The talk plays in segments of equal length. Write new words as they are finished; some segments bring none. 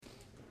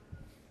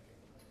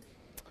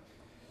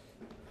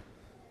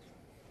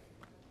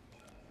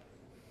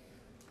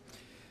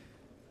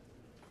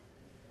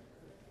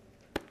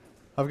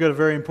I've got a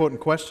very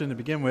important question to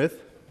begin with.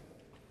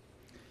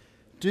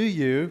 Do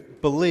you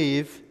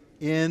believe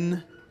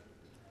in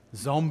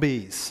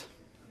zombies?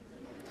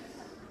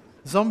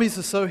 Zombies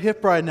are so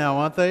hip right now,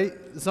 aren't they?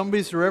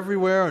 Zombies are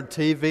everywhere on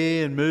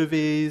TV and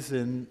movies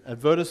and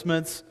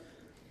advertisements.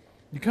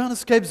 You can't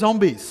escape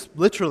zombies,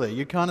 literally.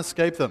 You can't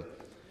escape them.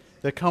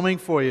 They're coming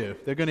for you.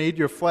 They're going to eat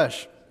your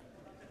flesh.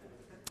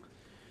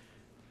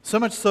 So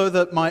much so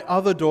that my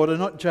other daughter,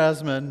 not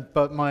Jasmine,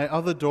 but my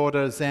other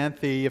daughter,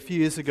 Xanthi, a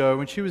few years ago,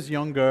 when she was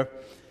younger,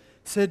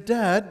 said,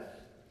 "Dad,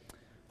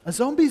 are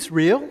zombies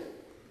real?"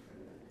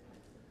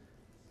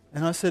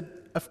 And I said,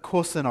 "Of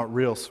course they're not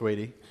real,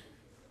 sweetie."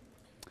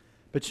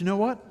 But you know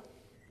what?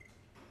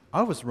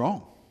 I was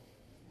wrong.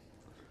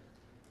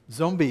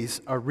 Zombies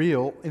are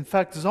real. In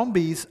fact,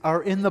 zombies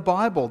are in the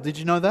Bible. Did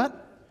you know that?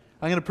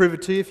 I'm going to prove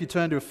it to you if you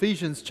turn to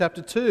Ephesians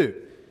chapter 2.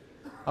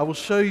 I will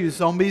show you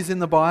zombies in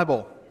the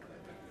Bible.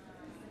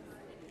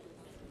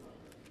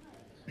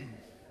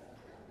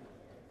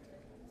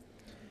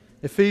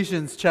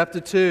 Ephesians chapter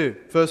 2,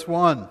 verse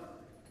 1.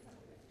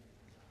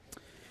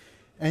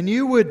 "And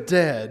you were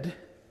dead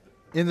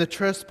in the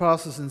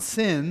trespasses and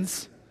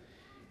sins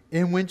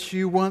in which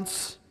you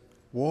once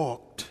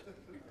walked."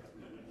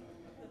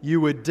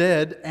 You were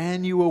dead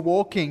and you were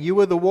walking. You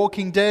were the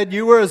walking dead.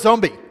 You were a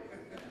zombie.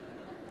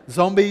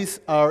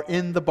 Zombies are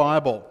in the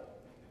Bible.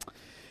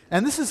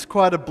 And this is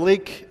quite a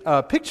bleak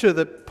picture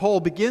that Paul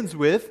begins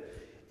with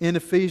in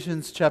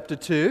Ephesians chapter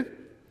 2,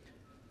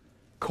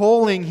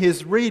 calling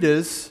his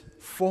readers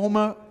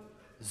former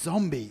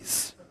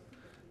zombies,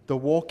 the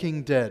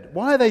walking dead.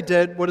 Why are they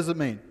dead? What does it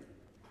mean?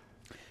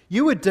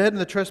 You were dead in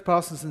the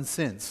trespasses and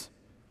sins.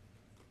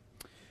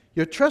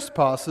 Your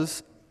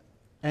trespasses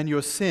and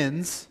your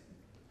sins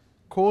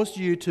caused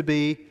you to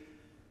be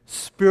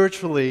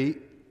spiritually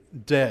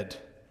dead,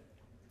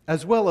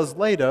 as well as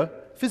later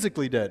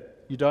physically dead.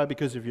 You die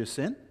because of your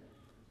sin.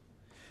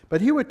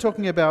 But here we're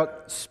talking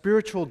about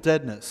spiritual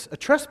deadness. A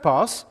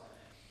trespass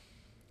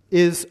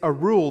is a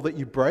rule that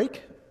you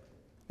break.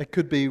 It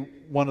could be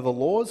one of the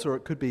laws, or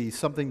it could be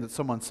something that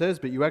someone says,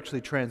 but you actually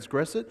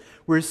transgress it.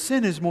 Whereas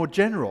sin is more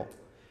general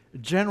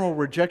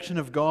rejection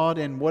of God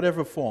in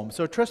whatever form.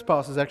 So a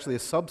trespass is actually a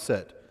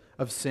subset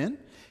of sin.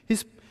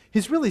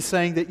 He's really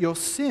saying that your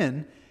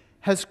sin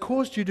has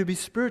caused you to be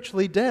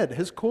spiritually dead,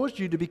 has caused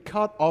you to be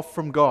cut off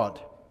from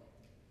God.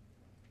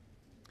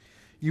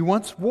 You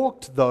once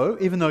walked, though,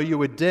 even though you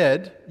were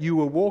dead, you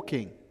were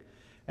walking.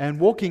 And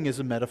walking is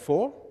a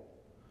metaphor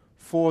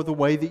for the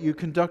way that you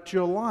conduct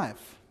your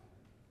life.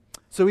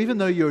 So even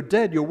though you're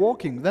dead, you're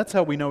walking. That's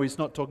how we know he's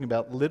not talking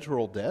about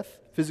literal death,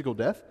 physical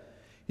death.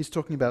 He's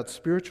talking about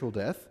spiritual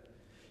death.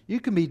 You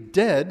can be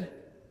dead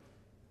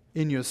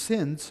in your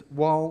sins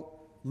while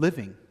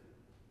living,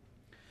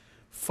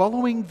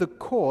 following the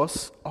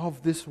course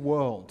of this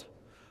world,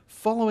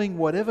 following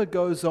whatever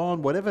goes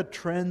on, whatever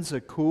trends are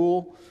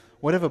cool,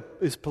 whatever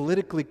is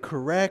politically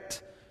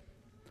correct,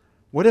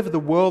 whatever the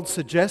world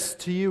suggests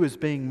to you as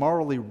being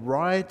morally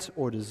right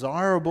or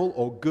desirable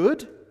or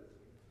good.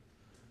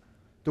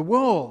 The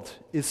world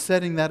is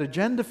setting that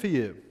agenda for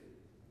you.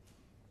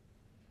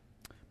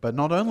 But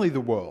not only the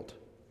world.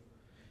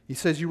 He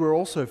says you were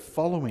also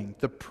following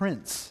the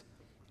prince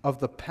of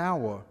the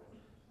power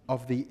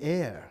of the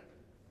air,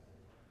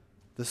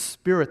 the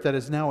spirit that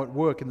is now at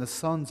work in the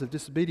sons of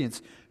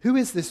disobedience. Who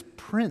is this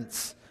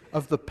prince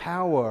of the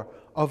power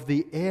of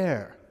the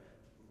air?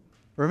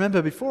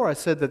 Remember, before I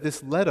said that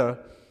this letter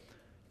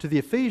to the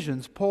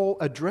Ephesians, Paul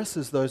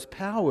addresses those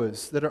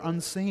powers that are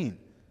unseen,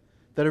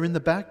 that are in the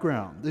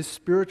background, these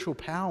spiritual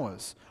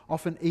powers,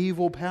 often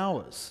evil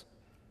powers.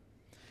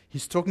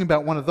 He's talking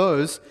about one of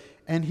those,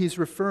 and he's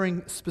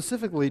referring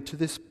specifically to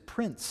this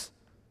prince.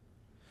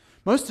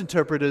 Most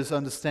interpreters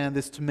understand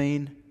this to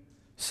mean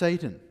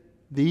Satan,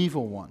 the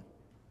evil one,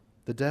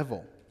 the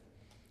devil.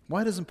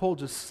 Why doesn't Paul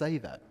just say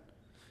that?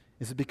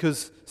 Is it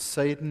because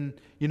Satan,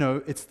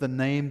 it's the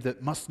name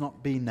that must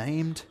not be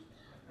named?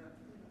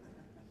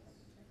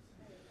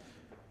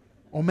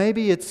 Or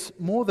maybe it's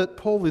more that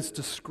Paul is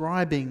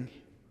describing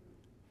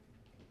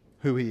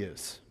who he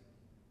is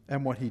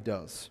and what he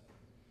does.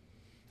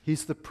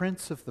 He's the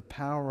prince of the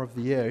power of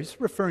the air. He's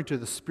referring to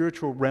the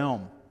spiritual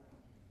realm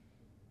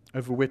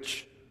over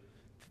which,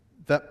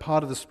 that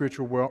part of the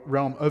spiritual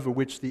realm over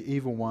which the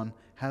evil one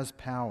has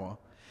power,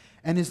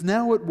 and is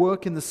now at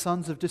work in the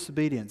sons of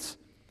disobedience.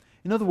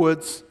 In other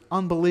words,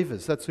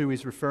 unbelievers. That's who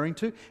he's referring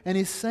to. And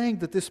he's saying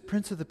that this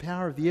prince of the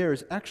power of the air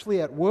is actually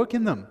at work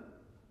in them,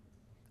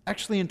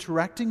 actually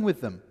interacting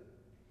with them,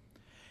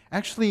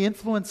 actually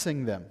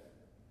influencing them.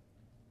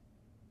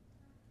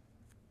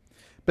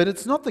 But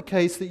it's not the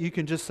case that you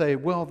can just say,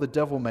 well, the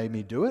devil made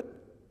me do it.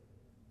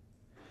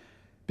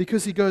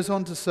 Because he goes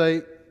on to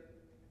say,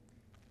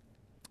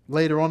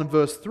 later on in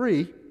verse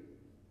 3,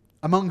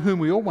 among whom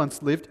we all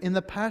once lived in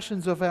the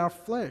passions of our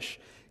flesh,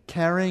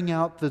 carrying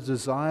out the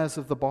desires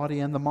of the body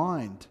and the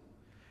mind,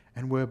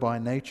 and were by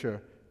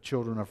nature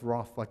children of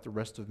wrath like the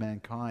rest of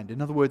mankind.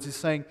 In other words, he's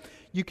saying,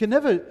 you can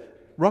never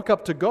rock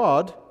up to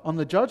God on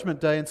the judgment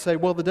day and say,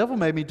 well, the devil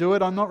made me do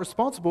it, I'm not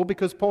responsible,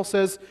 because Paul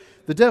says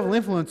the devil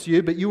influenced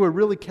you, but you were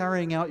really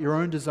carrying out your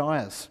own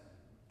desires,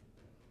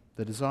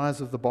 the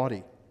desires of the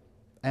body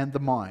and the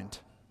mind.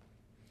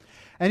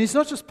 And he's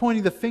not just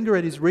pointing the finger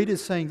at his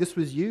readers saying this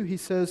was you, he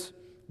says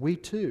we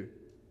too,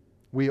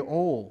 we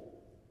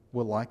all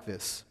were like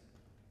this.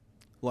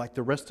 Like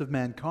the rest of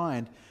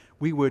mankind,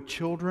 we were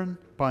children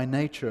by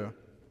nature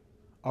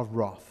of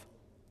wrath.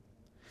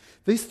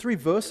 These 3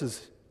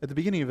 verses at the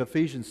beginning of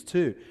Ephesians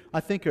 2, I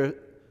think are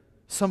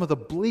some of the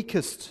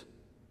bleakest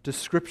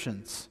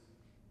descriptions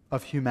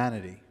of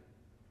humanity.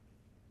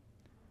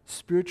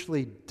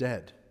 Spiritually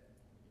dead,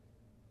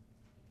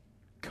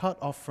 cut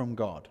off from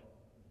God,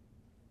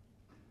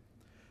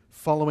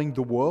 following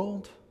the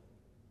world,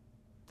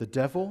 the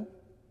devil,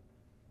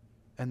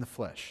 and the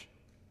flesh.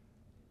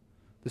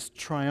 This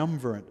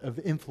triumvirate of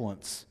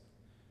influence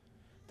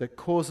that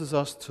causes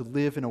us to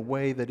live in a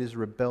way that is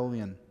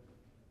rebellion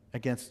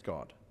against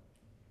God.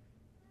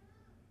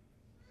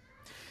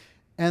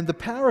 And the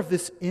power of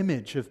this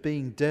image of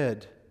being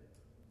dead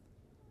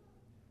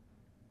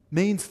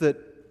means that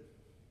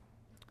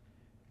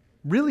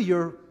really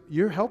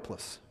you're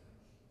helpless.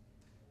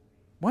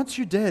 Once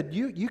you're dead,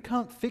 you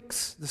can't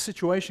fix the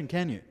situation,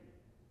 can you?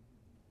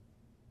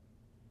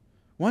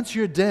 Once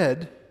you're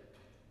dead,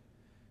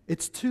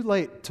 it's too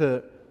late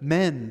to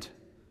mend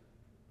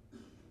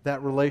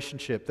that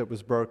relationship that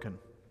was broken,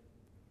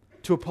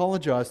 to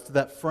apologize to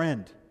that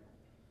friend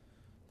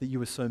that you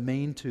were so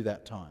mean to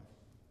that time,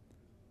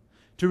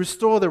 to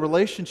restore the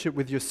relationship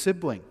with your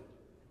sibling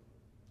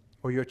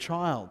or your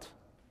child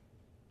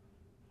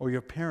or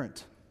your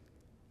parent.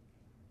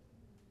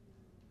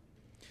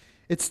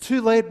 It's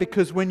too late,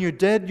 because when you're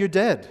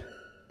dead,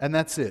 and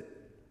that's it.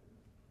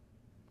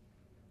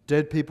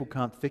 Dead people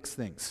can't fix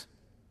things.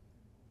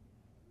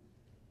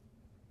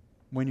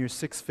 When you're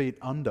 6 feet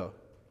under,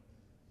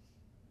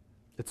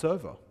 it's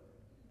over.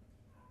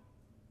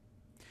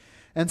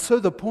 And so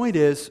the point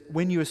is,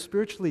 when you are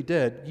spiritually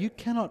dead, you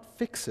cannot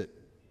fix it.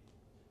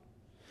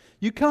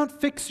 You can't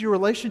fix your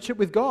relationship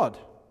with God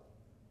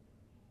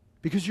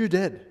because you're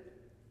dead.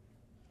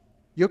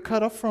 You're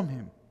cut off from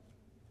Him.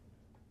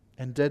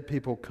 And dead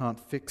people can't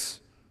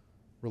fix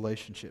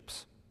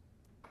relationships.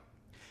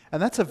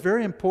 And that's a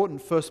very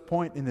important first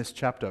point in this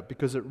chapter,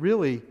 because it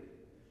really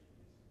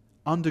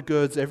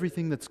undergirds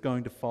everything that's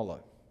going to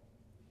follow.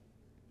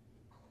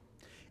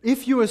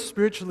 If you are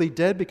spiritually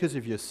dead because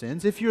of your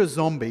sins, if you're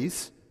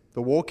zombies,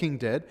 the walking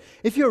dead,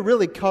 if you're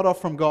really cut off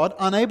from God,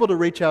 unable to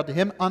reach out to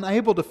Him,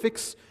 unable to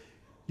fix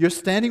your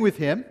standing with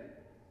Him,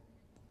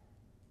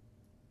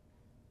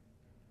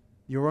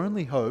 your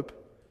only hope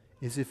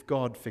is if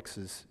God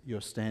fixes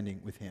your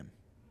standing with Him.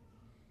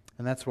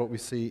 And that's what we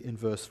see in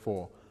verse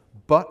 4.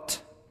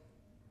 But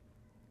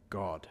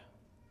God.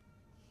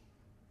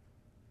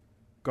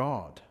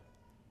 God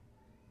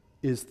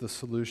is the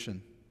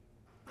solution.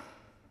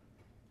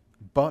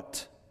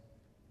 But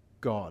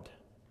God.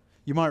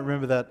 You might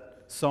remember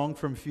that song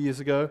from a few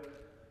years ago.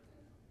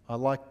 I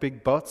like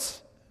big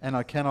butts and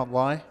I cannot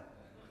lie.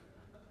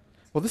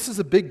 Well, this is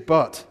a big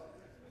butt.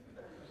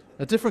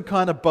 A different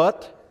kind of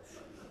butt,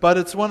 but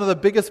it's one of the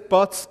biggest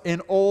butts in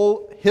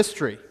all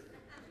history.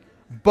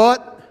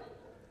 But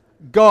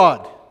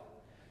God.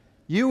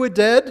 You were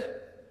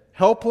dead,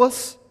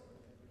 helpless,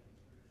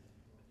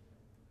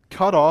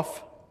 cut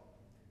off,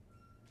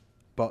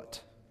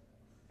 but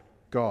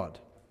God,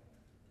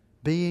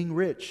 being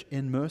rich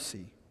in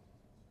mercy,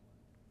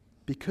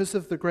 because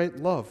of the great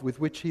love with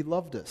which He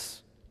loved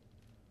us,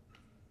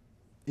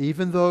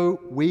 even though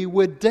we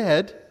were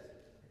dead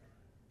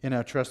in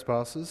our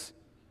trespasses,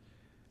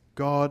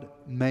 God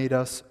made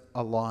us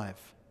alive.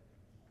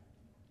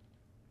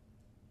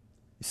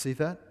 You see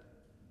that?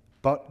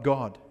 But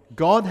God.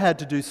 God had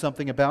to do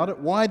something about it.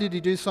 Why did He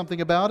do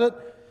something about it?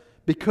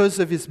 Because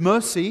of His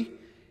mercy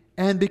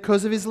and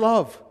because of His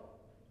love.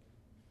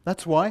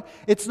 That's why.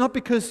 It's not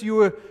because you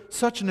were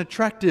such an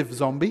attractive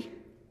zombie.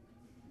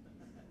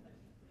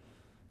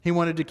 He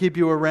wanted to keep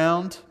you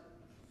around,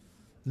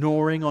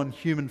 gnawing on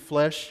human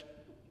flesh.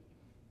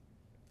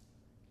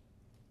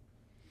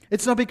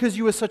 It's not because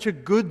you were such a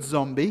good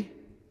zombie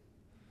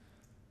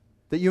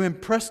that you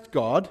impressed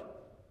God.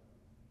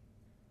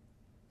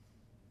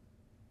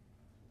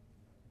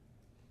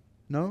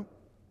 No,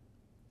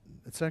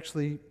 it's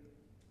actually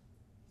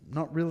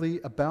not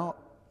really about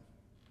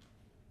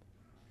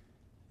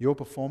your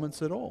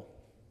performance at all.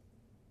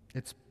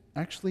 It's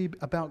actually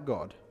about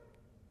God,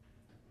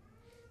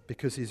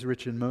 because He's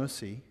rich in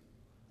mercy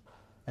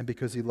and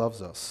because He loves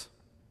us.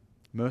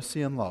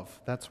 Mercy and love,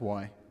 that's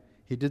why.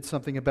 He did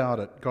something about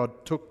it.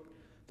 God took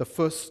the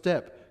first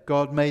step.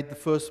 God made the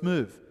first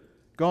move.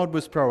 God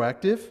was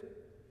proactive.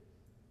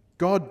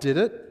 God did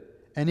it.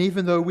 And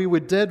even though we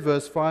were dead,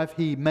 verse 5,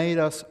 He made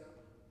us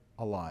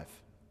alive.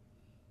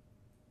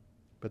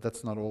 But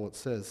that's not all it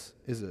says,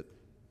 is it?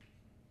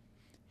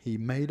 He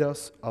made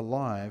us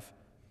alive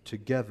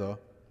together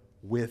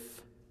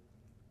with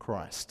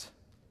Christ.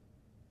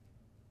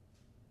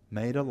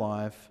 Made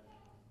alive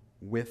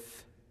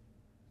with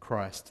Christ.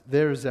 Christ.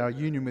 There is our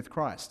union with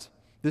Christ.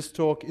 This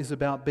talk is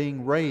about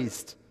being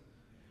raised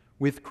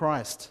with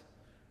Christ.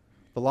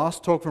 The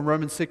last talk from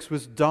Romans 6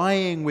 was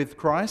dying with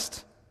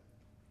Christ.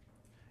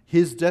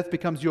 His death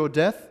becomes your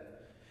death.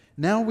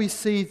 Now we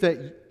see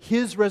that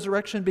His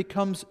resurrection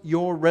becomes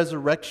your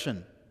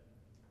resurrection.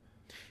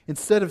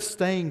 Instead of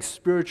staying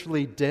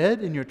spiritually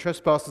dead in your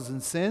trespasses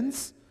and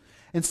sins,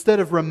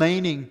 instead of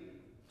remaining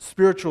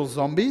spiritual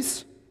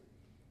zombies,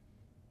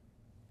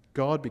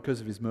 God, because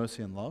of His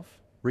mercy and love,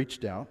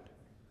 reached out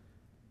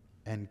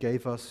and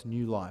gave us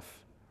new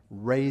life,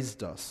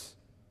 raised us,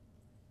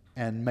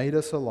 and made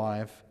us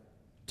alive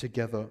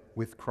together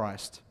with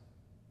Christ.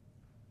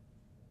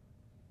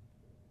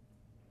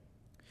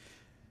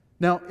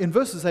 Now, in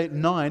verses 8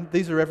 and 9,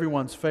 these are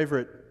everyone's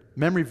favorite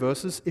memory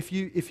verses. If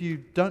you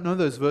don't know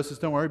those verses,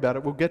 don't worry about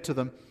it. We'll get to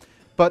them.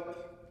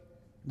 But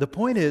the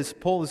point is,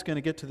 Paul is going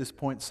to get to this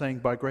point saying,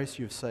 by grace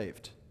you're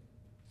saved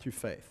through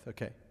faith.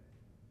 Okay.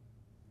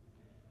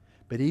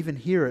 But even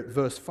here at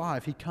verse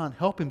 5, he can't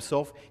help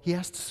himself. He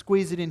has to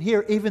squeeze it in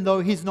here, even though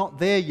he's not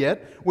there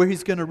yet, where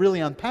he's going to really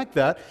unpack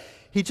that.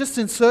 He just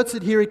inserts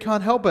it here. He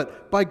can't help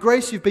it. By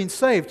grace you've been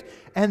saved.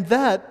 And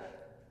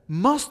that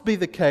must be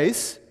the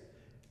case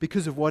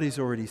because of what he's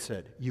already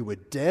said. You were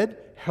dead,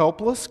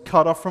 helpless,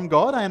 cut off from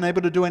God,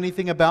 unable to do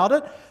anything about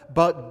it.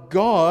 But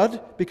God,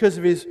 because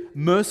of His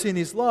mercy and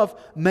His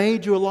love,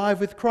 made you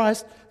alive with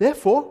Christ.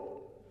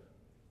 Therefore,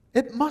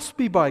 it must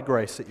be by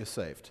grace that you're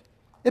saved.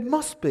 It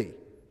must be.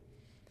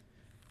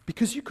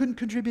 Because you couldn't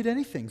contribute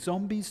anything.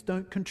 Zombies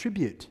don't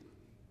contribute.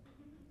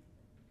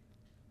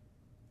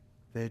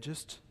 They're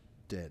just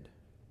dead.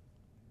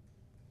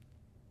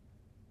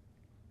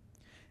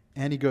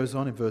 And he goes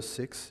on in verse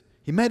 6.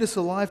 He made us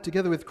alive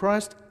together with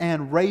Christ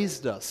and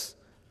raised us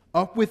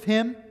up with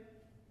Him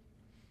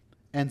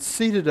and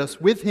seated us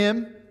with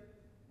Him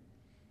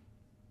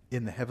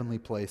in the heavenly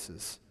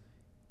places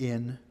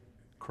in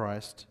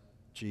Christ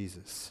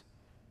Jesus.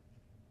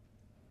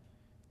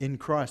 In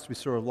Christ, we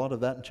saw a lot of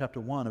that in chapter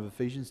 1 of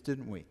Ephesians,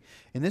 didn't we?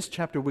 In this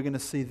chapter, we're going to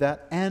see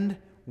that and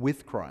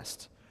with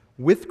Christ.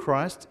 With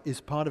Christ is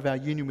part of our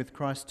union with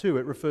Christ too.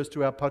 It refers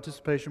to our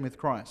participation with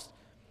Christ.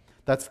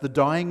 That's the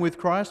dying with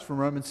Christ from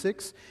Romans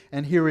 6,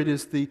 and here it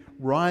is the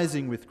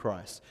rising with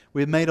Christ.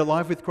 We're made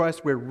alive with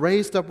Christ, we're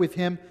raised up with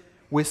Him,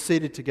 we're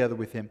seated together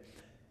with Him.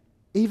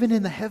 Even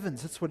in the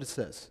heavens, that's what it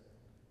says.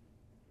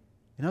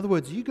 In other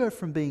words, you go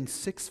from being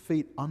 6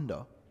 feet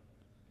under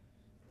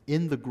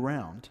in the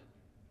ground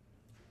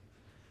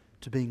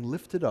to being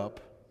lifted up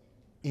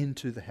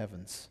into the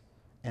heavens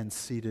and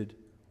seated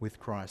with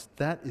Christ.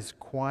 That is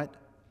quite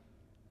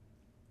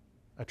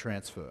a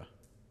transfer.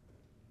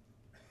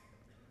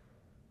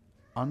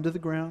 Under the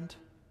ground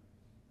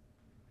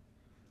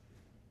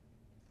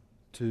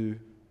to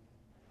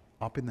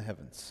up in the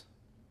heavens.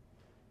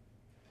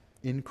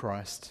 In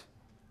Christ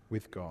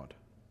with God.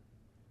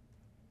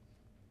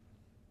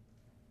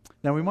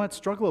 Now we might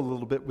struggle a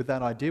little bit with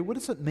that idea. What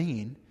does it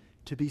mean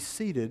to be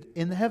seated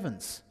in the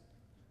heavens?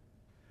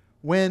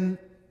 When,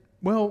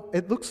 well,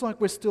 it looks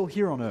like we're still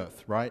here on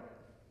earth, right?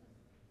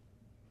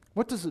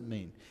 What does it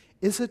mean?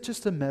 Is it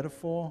just a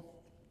metaphor?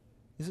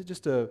 Is it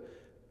just a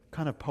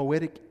kind of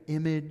poetic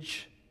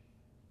image?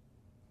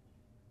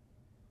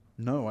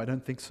 No, I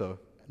don't think so.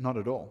 Not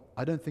at all.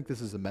 I don't think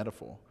this is a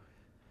metaphor.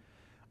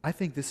 I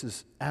think this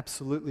is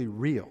absolutely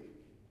real,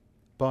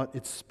 but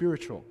it's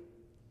spiritual,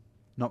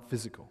 not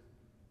physical.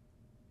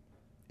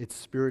 It's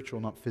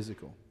spiritual, not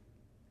physical.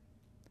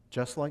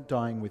 Just like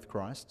dying with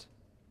Christ,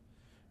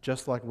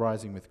 just like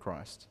rising with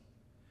Christ.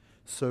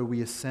 So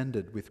we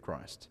ascended with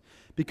Christ.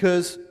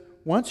 Because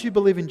once you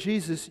believe in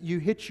Jesus, you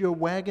hitch your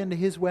wagon to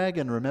His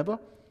wagon, remember?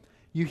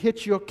 You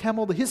hitch your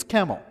camel to His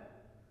camel.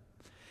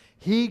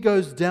 He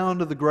goes down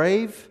to the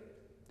grave,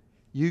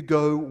 you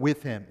go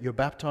with Him. You're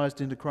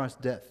baptized into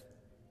Christ's death.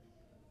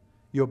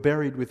 You're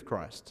buried with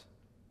Christ.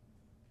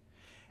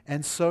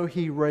 And so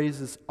He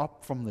raises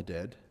up from the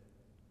dead.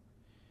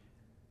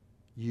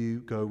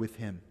 You go with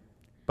Him.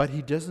 But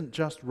He doesn't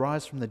just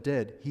rise from the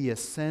dead. He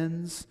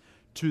ascends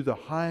to the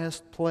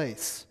highest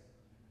place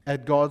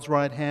at God's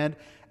right hand,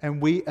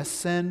 and we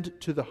ascend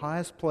to the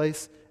highest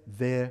place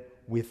there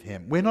with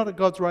Him. We're not at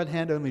God's right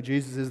hand, only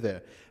Jesus is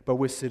there, but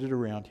we're seated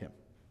around Him.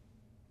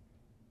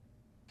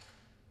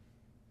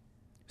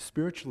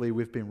 Spiritually,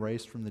 we've been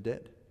raised from the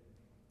dead.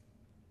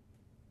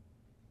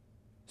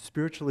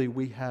 Spiritually,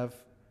 we have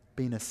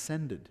been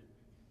ascended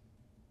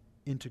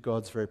into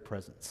God's very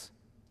presence.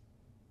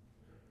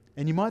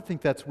 And you might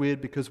think that's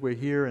weird because we're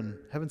here and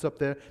heaven's up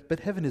there,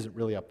 but heaven isn't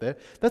really up there.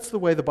 That's the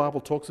way the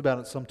Bible talks about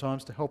it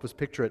sometimes to help us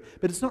picture it.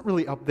 But it's not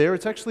really up there.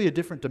 It's actually a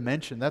different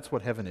dimension. That's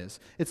what heaven is.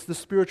 It's the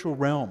spiritual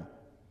realm.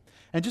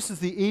 And just as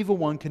the evil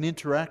one can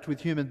interact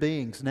with human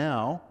beings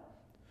now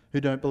who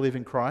don't believe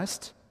in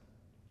Christ,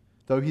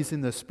 though he's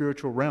in the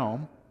spiritual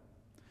realm,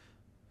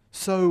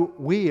 so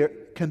we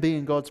can be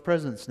in God's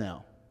presence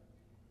now.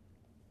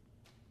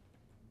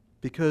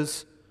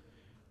 Because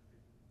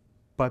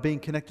by being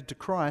connected to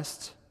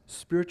Christ,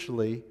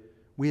 spiritually,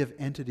 we have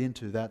entered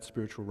into that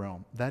spiritual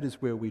realm. That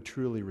is where we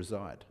truly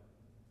reside,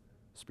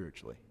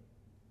 spiritually.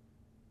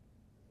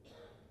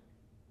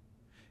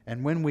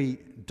 And when we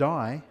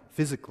die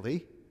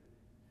physically,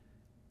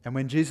 and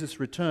when Jesus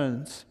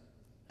returns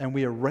and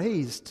we are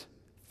raised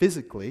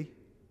physically,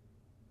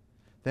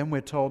 then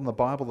we're told in the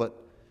Bible that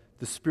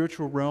the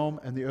spiritual realm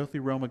and the earthly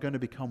realm are going to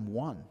become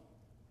one.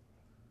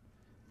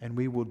 And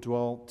we will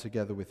dwell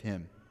together with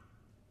Him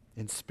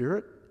in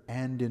spirit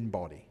and in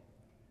body.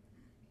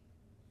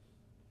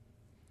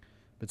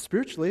 But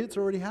spiritually, it's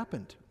already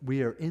happened.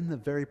 We are in the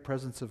very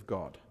presence of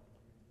God.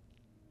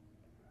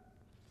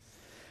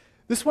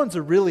 This one's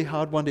a really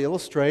hard one to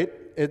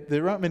illustrate.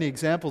 There aren't many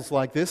examples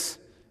like this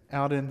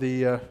out in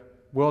the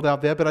world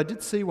out there, but I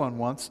did see one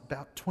once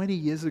about 20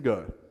 years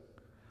ago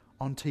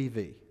on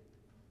TV.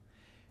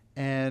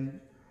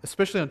 And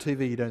especially on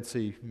TV, you don't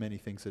see many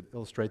things that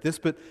illustrate this,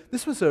 but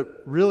this was a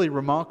really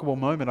remarkable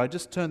moment. I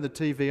just turned the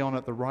TV on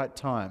at the right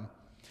time.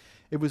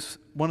 It was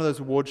one of those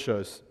award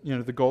shows,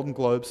 the Golden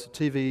Globes,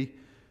 TV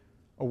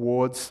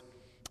awards.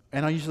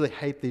 And I usually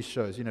hate these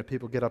shows.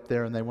 People get up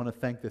there and they want to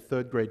thank their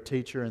third grade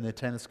teacher and their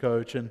tennis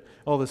coach and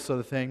all this sort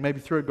of thing. Maybe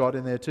throw God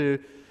in there too.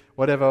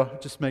 Whatever,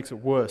 just makes it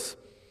worse.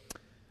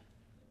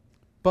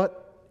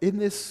 But in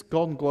this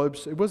Golden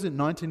Globes, it was in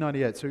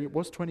 1998, so it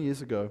was 20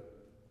 years ago,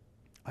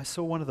 I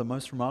saw one of the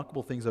most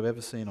remarkable things I've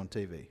ever seen on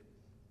TV.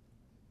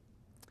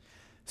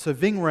 So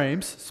Ving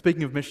Rhames,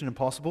 speaking of Mission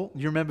Impossible,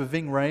 you remember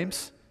Ving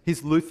Rhames?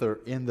 He's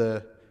Luther in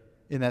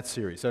that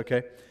series,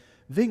 okay?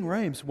 Ving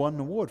Rhames won an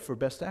award for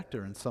Best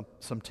Actor in some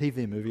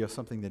TV movie or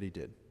something that he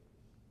did.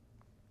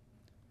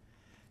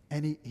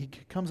 And he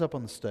comes up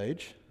on the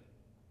stage,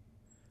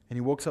 and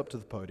he walks up to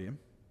the podium,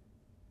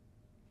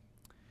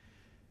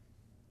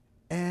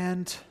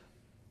 and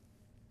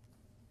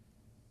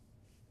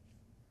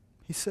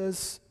he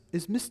says,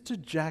 "Is Mr.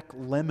 Jack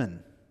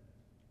Lemmon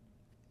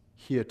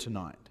here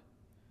tonight?"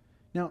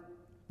 Now,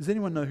 does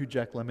anyone know who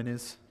Jack Lemmon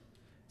is?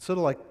 Sort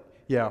of like,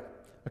 yeah,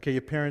 okay,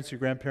 your parents, your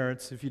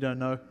grandparents, if you don't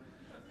know.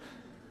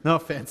 No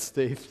offense,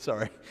 Steve,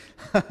 sorry.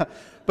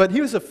 But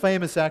he was a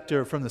famous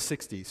actor from the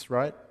 60s,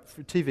 right?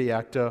 TV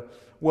actor,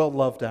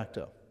 well-loved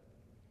actor.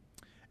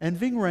 And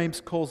Ving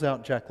Rhames calls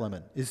out Jack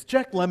Lemmon. "Is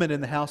Jack Lemmon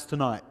in the house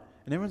tonight?"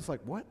 And everyone's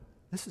like, "What?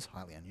 This is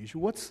highly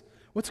unusual.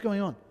 What's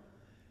going on?"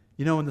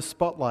 In the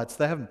spotlights,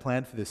 they haven't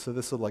planned for this, so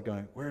they're sort of like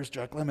going, "Where's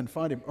Jack Lemmon?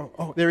 Find him.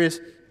 Oh, there he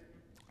is."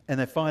 And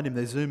they find him,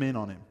 they zoom in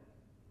on him.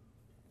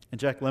 And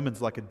Jack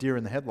Lemmon's like a deer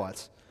in the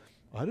headlights.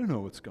 "I don't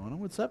know what's going on.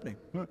 What's happening?"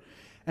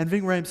 And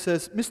Ving Rhames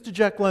says, "Mr.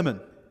 Jack Lemmon,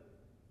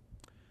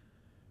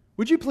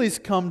 would you please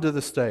come to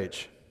the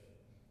stage?"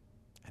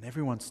 And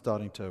everyone's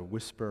starting to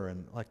whisper,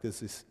 and like there's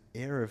this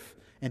air of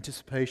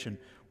anticipation.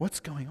 What's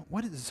going on?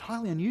 What is this?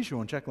 Highly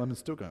unusual. And Jack Lemmon's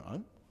still going,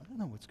 I don't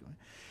know what's going on.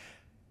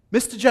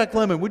 "Mr. Jack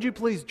Lemmon, would you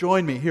please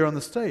join me here on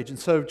the stage?" And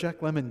so Jack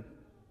Lemmon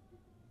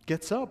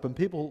gets up, and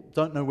people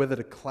don't know whether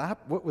to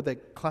clap. What were they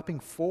clapping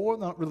for?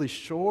 Not really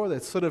sure. They're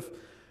sort of,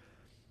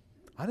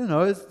 I don't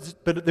know,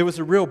 but there was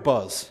a real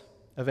buzz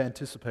of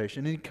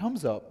anticipation. And he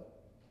comes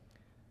up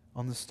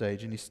on the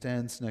stage, and he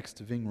stands next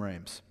to Ving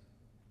Rhames.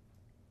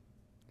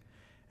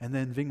 And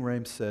then Ving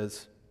Rhames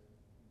says,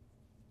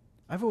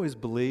 "I've always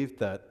believed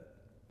that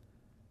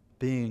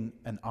being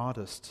an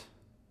artist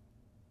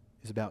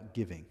is about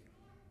giving."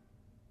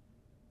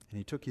 And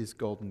he took his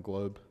Golden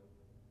Globe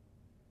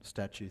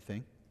statue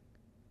thing.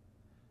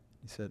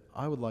 He said,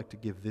 "I would like to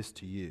give this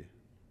to you,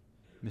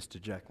 Mr.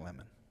 Jack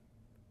Lemmon."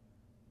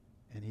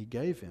 And he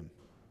gave him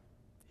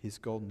his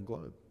Golden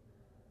Globe.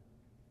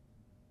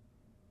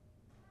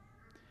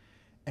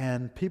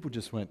 And people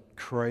just went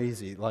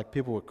crazy. Like,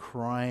 people were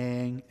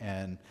crying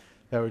and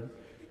they were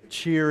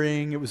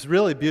cheering. It was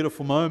really a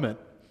beautiful moment.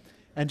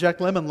 And Jack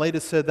Lemmon later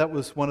said that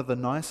was one of the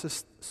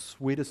nicest,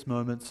 sweetest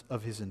moments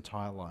of his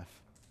entire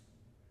life.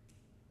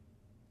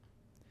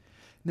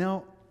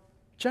 Now,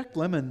 Jack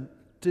Lemmon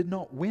did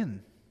not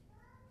win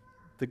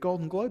the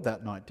Golden Globe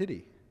that night, did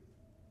he?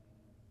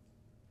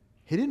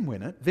 He didn't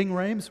win it. Ving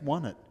Rhames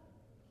won it.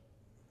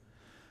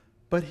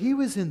 But he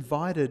was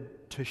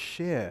invited to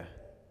share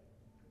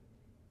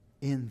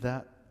in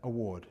that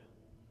award.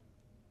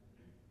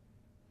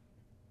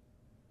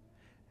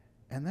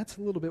 And that's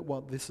a little bit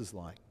what this is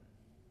like.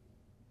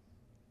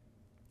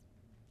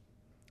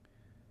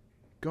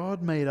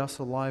 God made us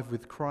alive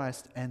with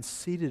Christ and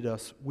seated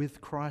us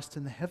with Christ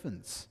in the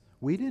heavens.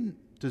 We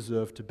didn't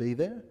deserve to be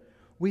there.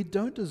 We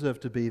don't deserve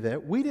to be there.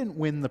 We didn't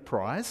win the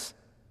prize.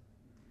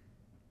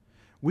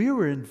 We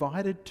were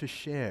invited to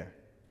share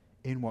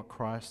in what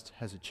Christ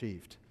has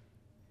achieved,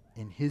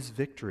 in his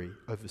victory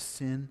over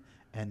sin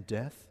and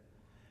death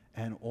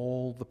and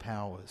all the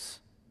powers.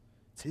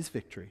 It's his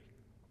victory.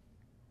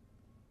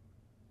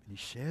 And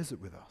he shares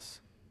it with us.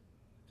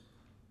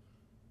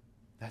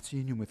 That's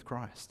union with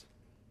Christ.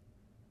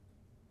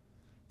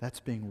 That's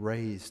being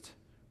raised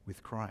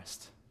with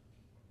Christ.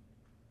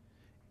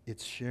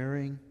 It's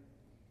sharing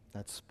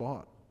that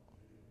spot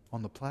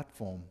on the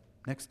platform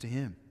next to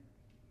him,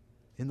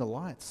 in the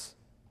lights.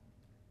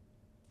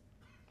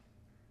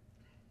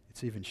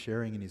 It's even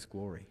sharing in his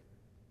glory.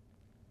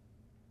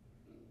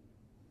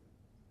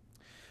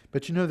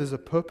 But there's a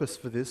purpose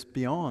for this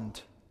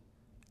beyond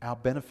our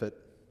benefit.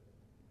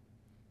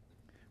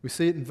 We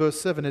see it in verse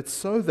 7. It's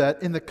so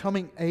that in the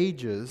coming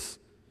ages,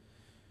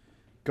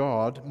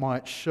 God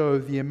might show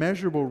the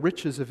immeasurable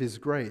riches of His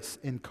grace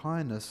in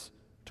kindness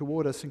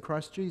toward us in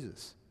Christ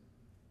Jesus.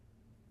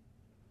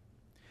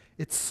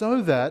 It's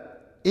so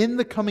that in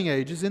the coming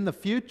ages, in the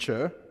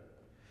future,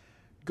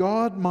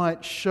 God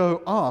might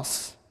show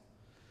us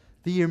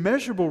the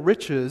immeasurable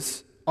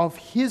riches of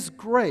His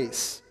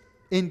grace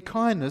in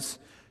kindness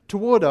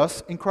toward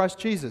us in Christ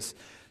Jesus.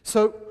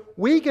 So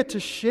we get to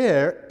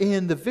share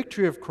in the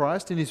victory of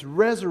Christ, in His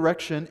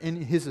resurrection,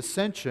 in His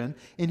ascension,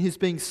 in His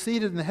being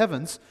seated in the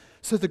heavens,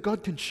 so that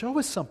God can show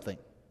us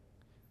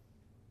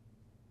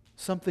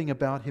something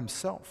about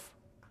Himself.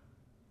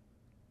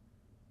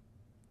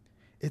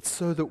 It's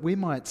so that we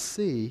might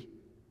see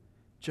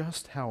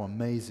just how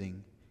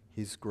amazing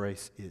His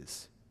grace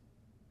is.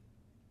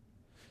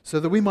 So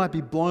that we might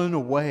be blown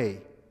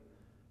away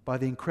by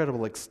the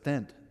incredible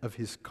extent of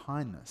His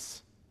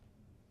kindness.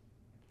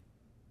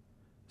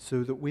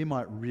 So that we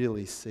might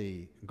really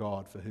see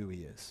God for who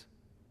He is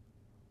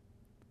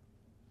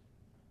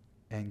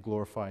and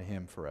glorify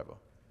Him forever.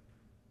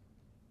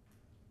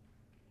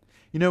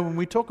 You know, when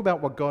we talk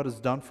about what God has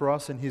done for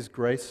us in His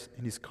grace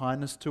and His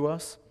kindness to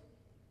us,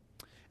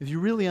 if you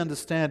really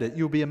understand it,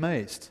 you'll be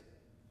amazed.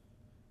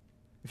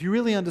 If you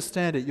really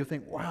understand it, you'll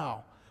think,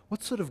 wow,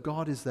 what sort of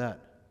God is that?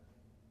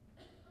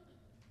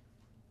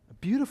 A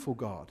beautiful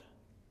God.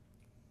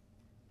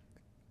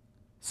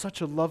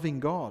 Such a loving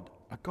God.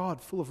 A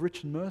God full of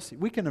rich and mercy.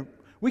 We can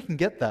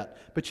get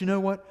that. But you know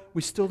what?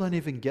 We still don't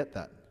even get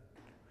that.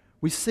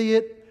 We see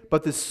it,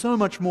 but there's so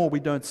much more we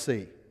don't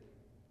see.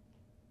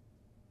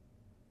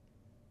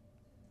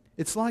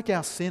 It's like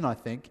our sin, I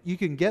think. You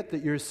can get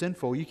that you're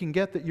sinful. You can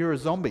get that you're a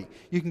zombie.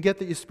 You can get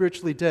that you're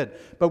spiritually dead.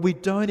 But we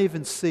don't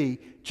even see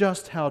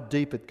just how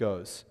deep it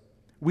goes.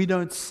 We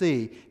don't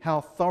see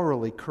how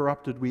thoroughly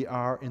corrupted we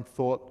are in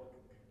thought,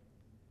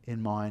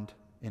 in mind,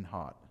 in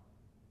heart.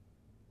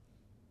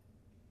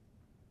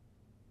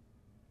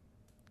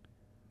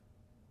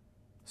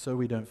 So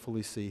we don't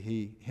fully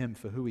see Him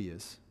for who He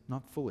is.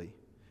 Not fully.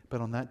 But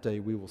on that day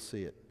we will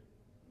see it.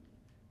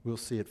 We'll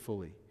see it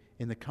fully.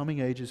 In the coming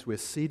ages we're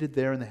seated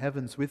there in the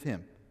heavens with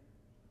Him.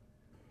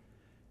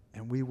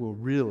 And we will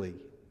really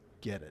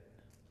get it.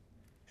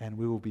 And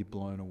we will be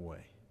blown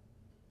away.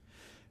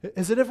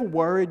 Has it ever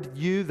worried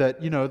you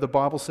that, the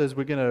Bible says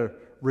we're going to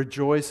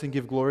rejoice and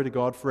give glory to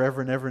God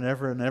forever and ever and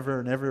ever and ever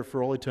and ever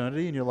for all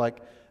eternity? And you're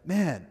like,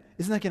 man,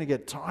 isn't that going to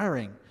get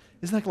tiring?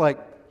 Isn't that like,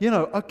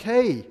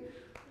 okay.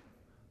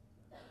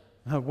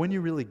 When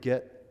you really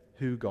get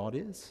who God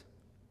is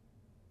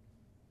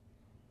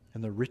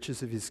and the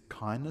riches of His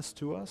kindness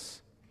to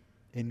us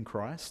in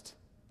Christ,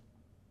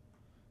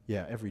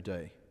 every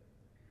day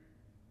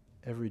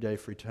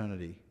for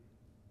eternity,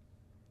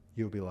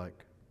 you'll be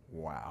like,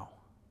 wow.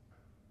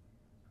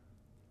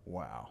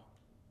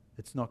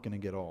 It's not going to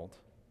get old.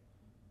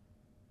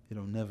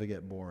 It'll never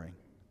get boring.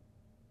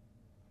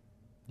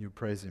 You'll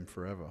praise Him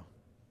forever.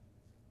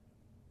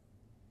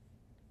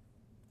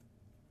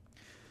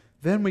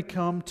 Then we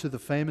come to the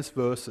famous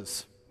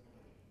verses.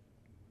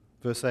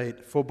 Verse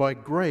 8, for by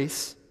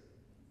grace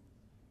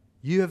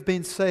you have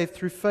been saved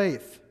through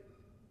faith.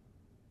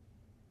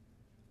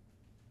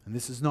 And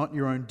this is not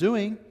your own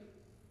doing,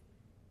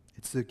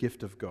 it's the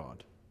gift of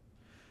God.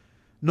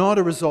 Not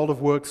a result of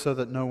works so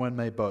that no one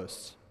may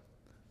boast.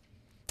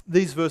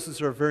 These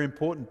verses are very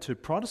important to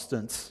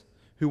Protestants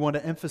who want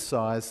to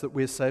emphasize that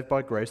we're saved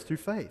by grace through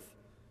faith.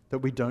 That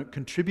we don't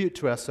contribute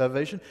to our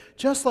salvation.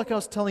 Just like I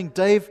was telling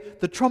Dave,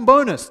 the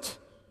trombonist.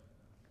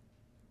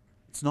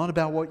 It's not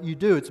about what you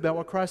do, it's about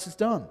what Christ has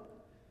done.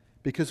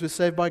 Because we're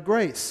saved by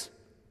grace,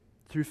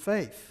 through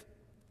faith.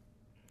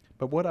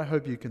 But what I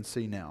hope you can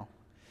see now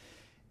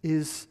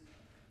is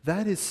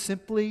that is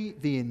simply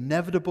the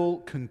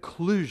inevitable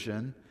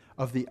conclusion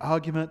of the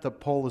argument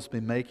that Paul has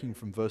been making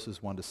from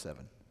verses 1 to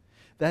 7.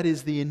 That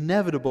is the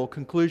inevitable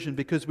conclusion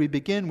because we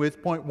begin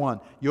with point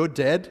 1, you're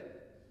dead.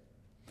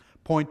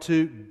 Point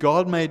 2,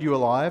 God made you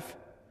alive.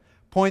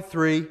 Point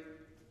 3,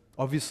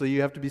 obviously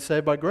you have to be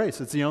saved by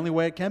grace. It's the only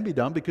way it can be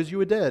done because you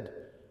were dead.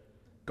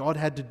 God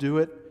had to do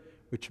it,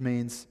 which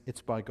means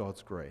it's by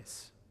God's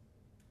grace,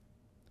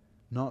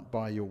 not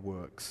by your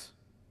works.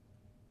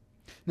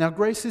 Now,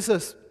 grace is a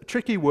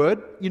tricky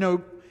word.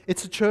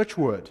 It's a church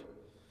word.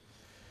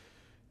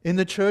 In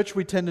the church,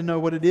 we tend to know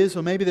what it is,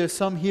 or maybe there's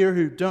some here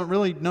who don't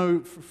really know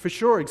for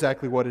sure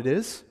exactly what it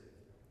is.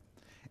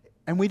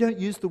 And we don't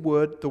use the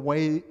word the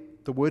way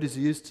the word is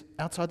used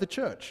outside the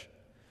church.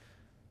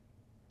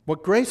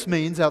 What grace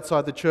means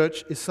outside the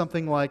church is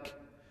something like,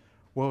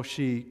 well,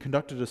 she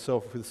conducted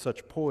herself with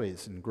such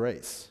poise and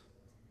grace.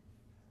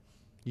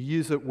 You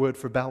use that word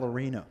for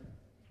ballerina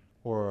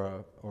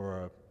or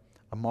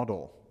a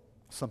model,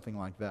 something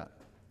like that.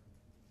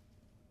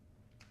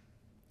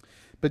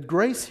 But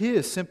grace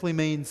here simply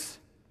means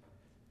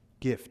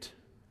gift.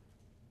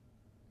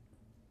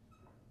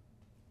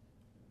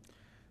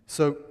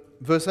 So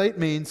verse 8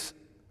 means,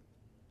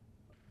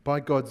 by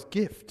God's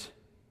gift,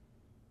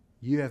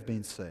 you have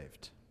been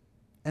saved.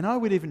 And I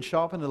would even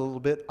sharpen it a little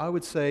bit. I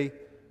would say,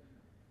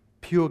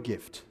 pure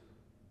gift.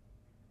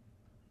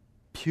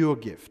 pure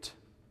gift.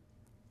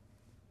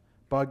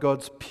 By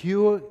God's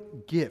pure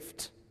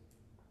gift,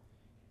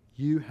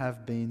 you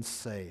have been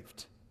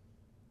saved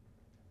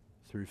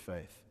through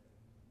faith.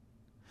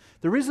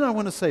 The reason I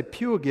want to say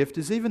pure gift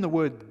is even the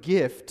word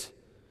gift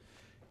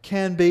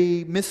can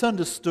be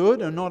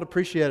misunderstood and not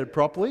appreciated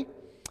properly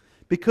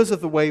because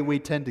of the way we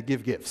tend to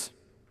give gifts.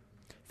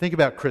 Think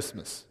about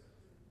Christmas.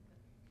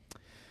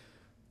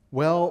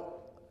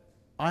 Well,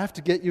 I have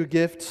to get you a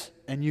gift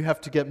and you have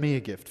to get me a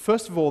gift.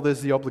 First of all,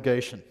 there's the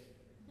obligation.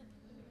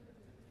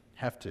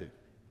 Have to.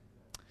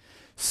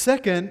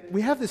 Second,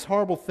 we have this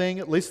horrible thing,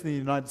 at least in the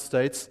United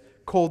States,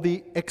 called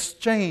the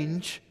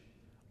exchange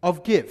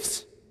of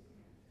gifts.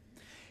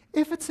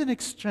 If it's an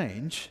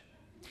exchange,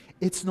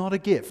 it's not a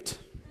gift.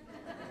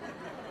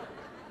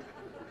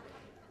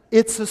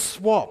 It's a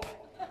swap.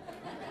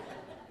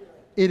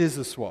 It is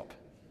a swap.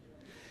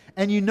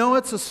 And you know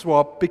it's a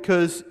swap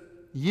because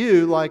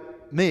you, like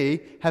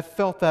me, have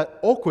felt that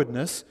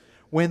awkwardness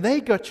when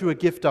they got you a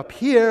gift up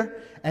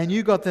here and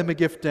you got them a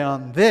gift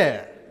down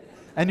there.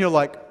 And you're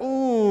like,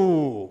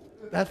 ooh,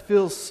 that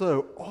feels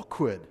so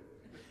awkward.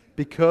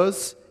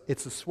 Because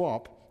it's a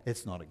swap,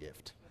 it's not a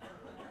gift.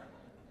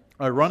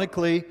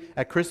 Ironically,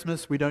 at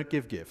Christmas, we don't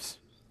give gifts.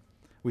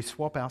 We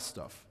swap our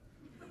stuff.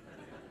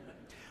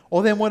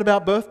 Or then what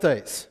about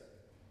birthdays?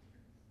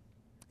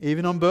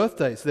 Even on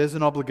birthdays, there's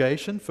an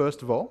obligation,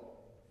 first of all.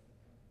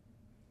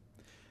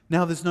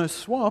 Now, there's no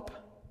swap,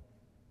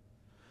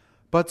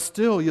 but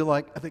still, you're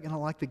like, are they going to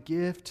like the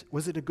gift?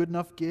 Was it a good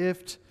enough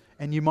gift?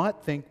 And you might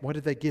think, what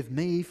did they give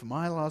me for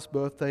my last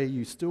birthday?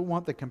 You still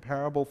want the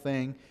comparable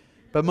thing.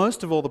 But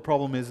most of all, the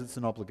problem is it's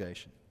an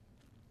obligation.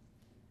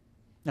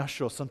 Now,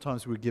 sure,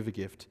 sometimes we give a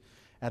gift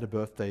at a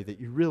birthday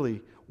that you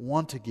really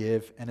want to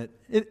give, and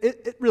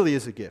it really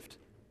is a gift.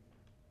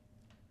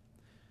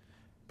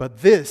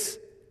 But this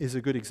is a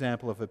good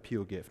example of a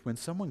pure gift. When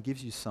someone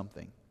gives you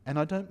something, and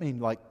I don't mean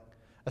like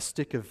a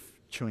stick of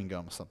chewing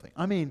gum or something.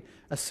 I mean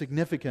a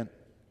significant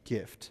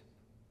gift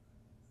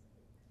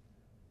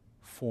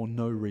for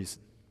no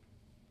reason.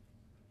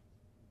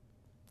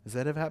 Has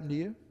that ever happened to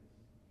you?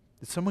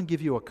 Did someone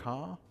give you a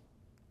car?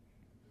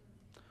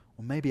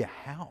 Or maybe a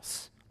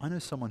house? I know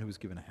someone who was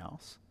given a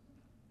house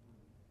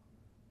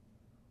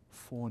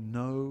for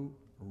no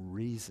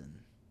reason.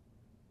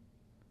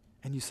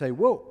 And you say,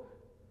 whoa,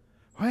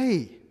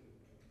 hey,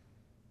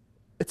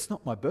 it's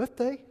not my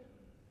birthday.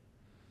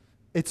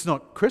 It's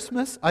not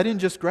Christmas. I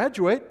didn't just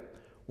graduate.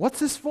 What's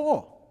this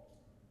for?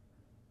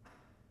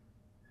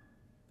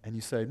 And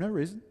you say, no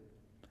reason.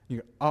 You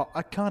go, oh,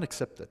 I can't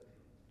accept it.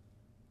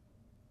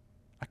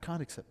 I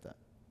can't accept that.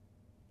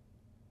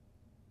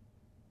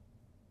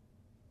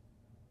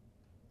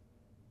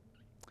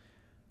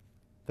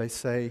 They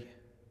say,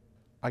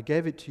 I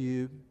gave it to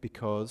you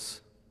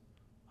because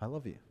I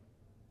love you.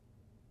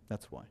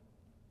 That's why.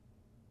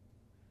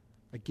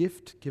 A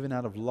gift given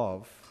out of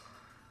love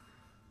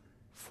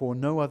for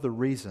no other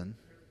reason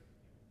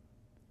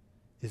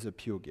is a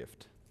pure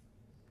gift.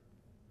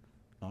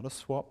 Not a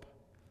swap,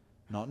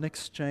 not an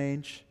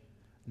exchange,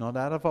 not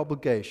out of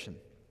obligation,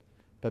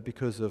 but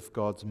because of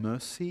God's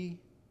mercy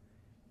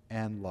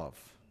and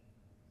love.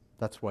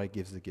 That's why He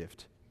gives the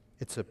gift.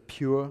 It's a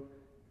pure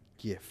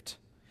gift.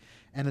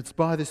 And it's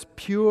by this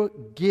pure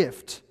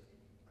gift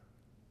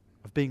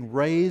of being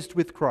raised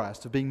with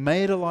Christ, of being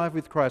made alive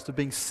with Christ, of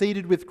being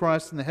seated with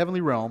Christ in the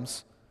heavenly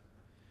realms,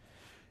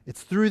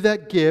 it's through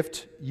that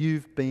gift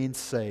you've been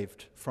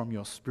saved from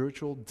your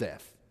spiritual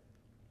death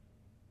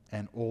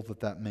and all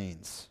that that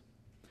means.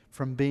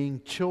 From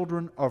being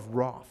children of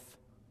wrath.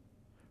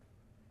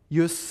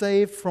 You're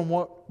saved from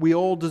what we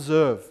all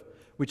deserve,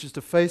 which is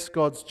to face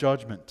God's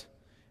judgment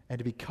and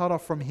to be cut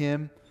off from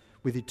Him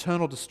with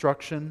eternal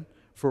destruction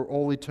for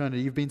all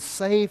eternity. You've been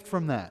saved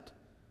from that.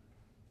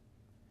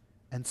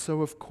 And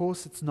so, of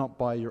course, it's not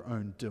by your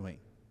own doing.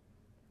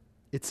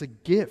 It's a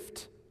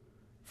gift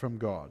from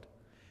God.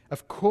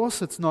 Of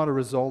course, it's not a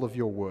result of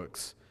your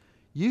works.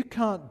 You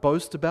can't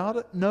boast about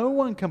it. No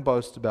one can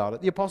boast about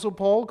it. The Apostle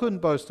Paul couldn't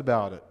boast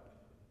about it.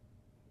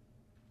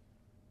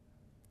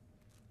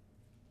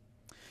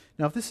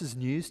 Now, if this is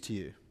news to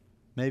you,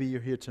 maybe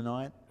you're here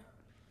tonight,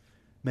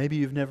 maybe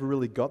you've never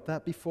really got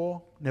that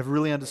before, never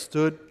really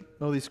understood,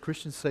 all these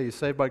Christians say you're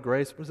saved by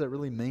grace, what does that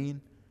really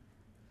mean?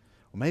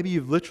 Or maybe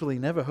you've literally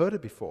never heard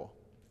it before.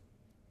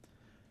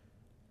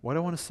 What I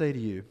want to say to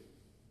you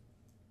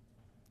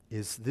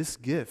is this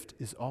gift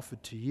is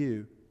offered to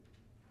you,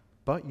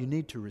 but you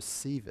need to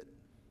receive it.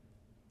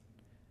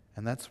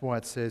 And that's why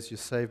it says you're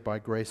saved by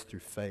grace through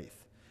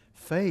faith.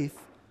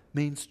 Faith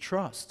means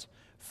trust.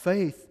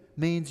 Faith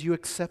means you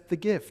accept the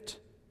gift.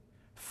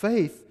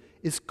 Faith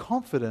is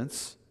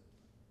confidence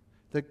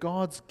that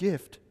God's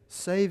gift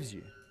saves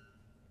you.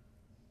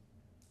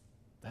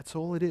 That's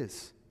all it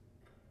is.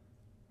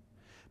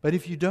 But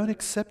if you don't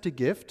accept a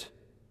gift,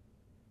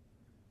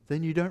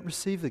 then you don't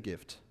receive the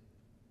gift.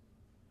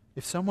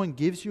 If someone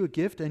gives you a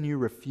gift and you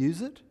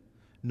refuse it,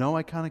 no,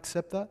 I can't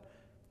accept that,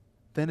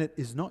 then it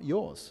is not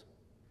yours.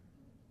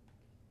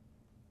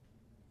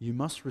 You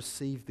must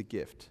receive the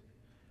gift.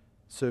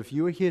 So if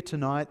you are here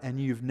tonight and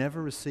you've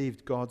never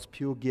received God's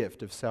pure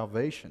gift of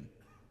salvation,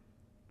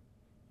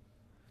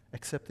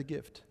 accept the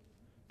gift.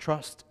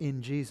 Trust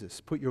in Jesus.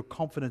 Put your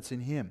confidence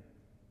in Him.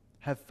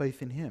 Have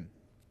faith in Him.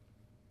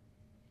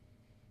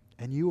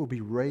 And you will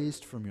be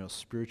raised from your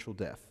spiritual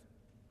death.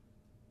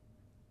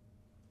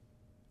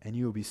 And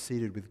you will be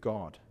seated with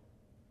God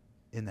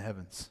in the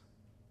heavens.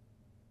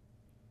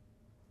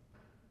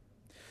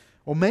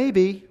 Or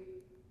maybe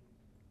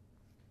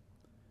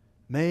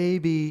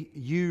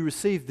you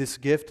received this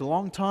gift a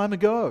long time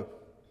ago.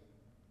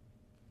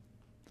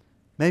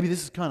 Maybe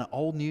this is kind of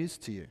old news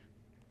to you.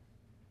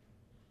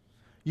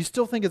 You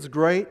still think it's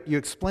great, you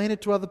explain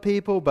it to other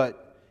people,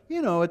 but,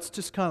 it's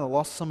just kind of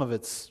lost some of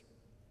its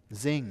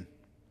zing.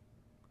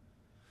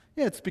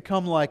 Yeah, it's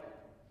become like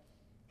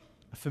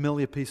a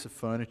familiar piece of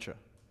furniture.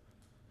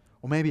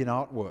 Or maybe an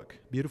artwork,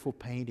 beautiful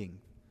painting.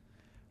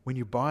 When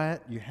you buy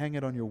it, you hang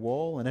it on your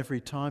wall, and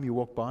every time you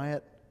walk by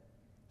it,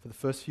 for the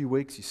first few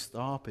weeks, you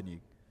stop and you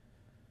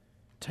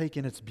take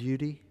in its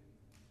beauty.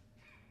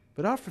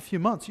 But after a few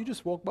months, you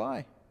just walk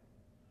by.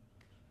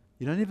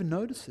 You don't even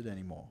notice it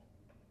anymore.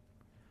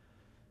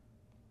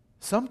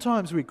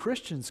 Sometimes we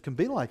Christians can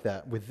be like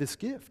that with this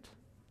gift.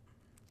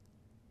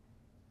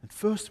 At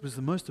first, it was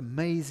the most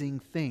amazing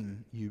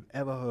thing you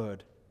ever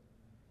heard.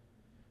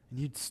 And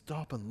you'd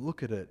stop and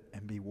look at it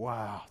and be,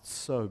 wow, it's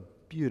so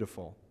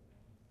beautiful.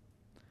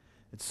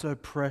 It's so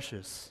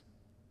precious.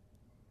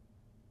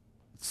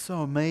 It's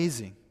so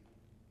amazing.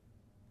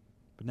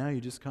 But now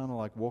you just kind of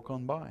like walk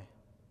on by.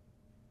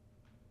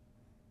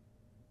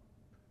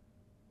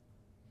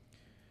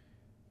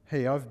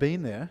 Hey, I've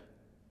been there.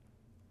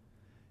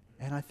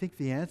 And I think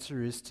the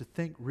answer is to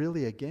think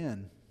really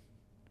again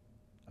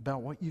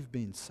about what you've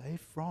been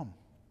saved from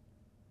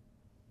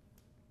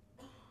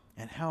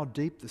and how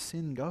deep the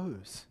sin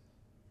goes.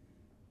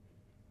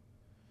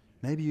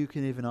 Maybe you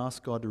can even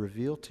ask God to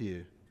reveal to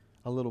you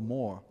a little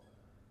more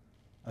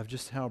of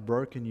just how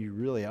broken you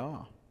really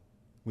are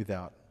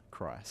without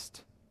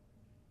Christ.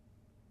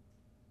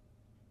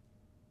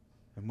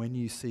 And when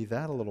you see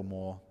that a little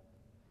more,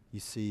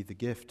 you see the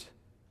gift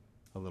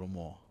a little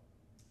more.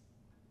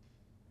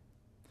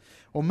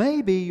 Or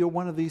maybe you're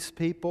one of these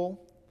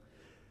people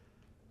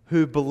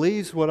who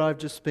believes what I've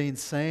just been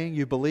saying.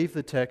 You believe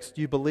the text.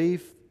 You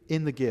believe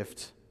in the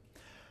gift.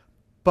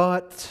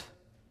 But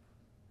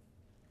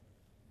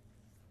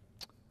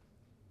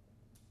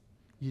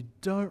you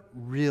don't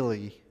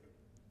really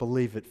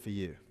believe it for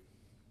you.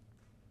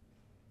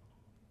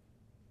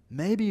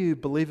 Maybe you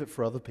believe it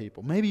for other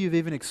people. Maybe you've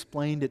even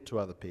explained it to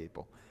other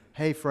people.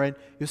 Hey, friend,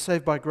 you're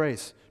saved by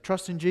grace.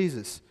 Trust in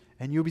Jesus,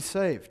 and you'll be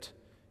saved.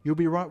 You'll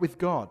be right with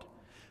God.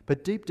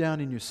 But deep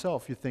down in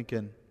yourself, you're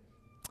thinking,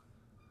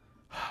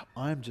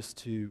 I'm just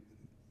too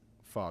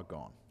far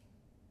gone.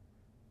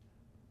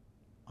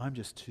 I'm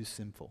just too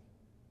sinful.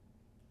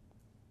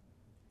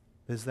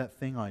 There's that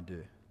thing I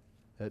do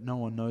that no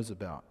one knows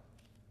about.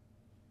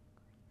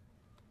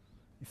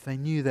 If they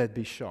knew, they'd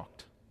be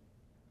shocked.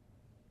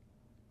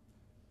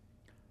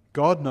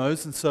 God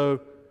knows, and so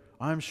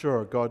I'm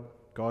sure God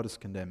has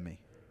condemned me.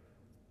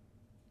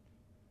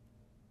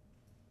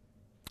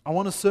 I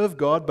want to serve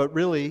God, but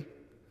really,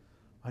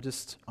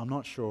 I'm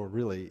not sure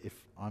really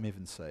if I'm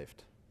even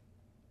saved.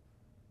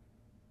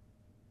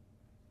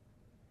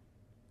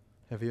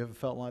 Have you ever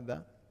felt like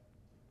that?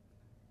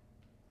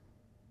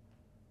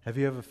 Have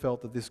you ever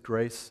felt that this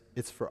grace,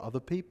 it's for other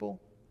people,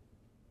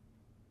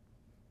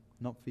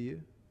 not for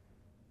you?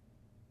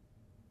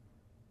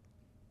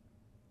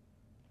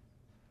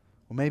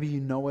 Or maybe you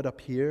know it up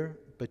here,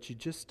 but you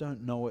just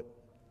don't know it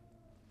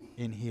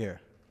in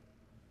here.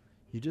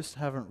 You just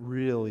haven't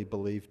really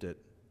believed it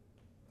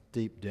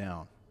deep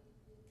down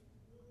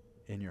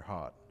in your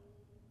heart.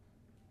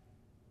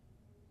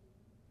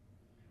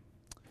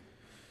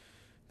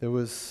 There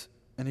was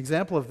an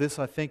example of this,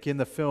 I think, in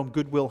the film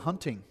Good Will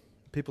Hunting.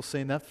 People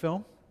seen that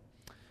film?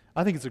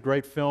 I think it's a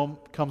great film.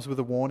 Comes with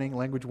a warning,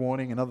 language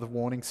warning, and other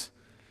warnings.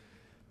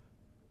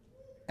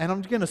 And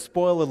I'm going to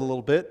spoil it a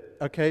little bit,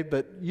 okay?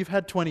 But you've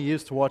had 20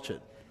 years to watch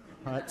it,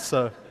 right?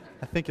 So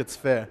I think it's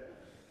fair.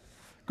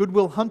 Good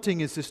Will Hunting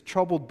is this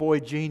troubled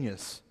boy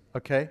genius,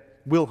 okay?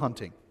 Will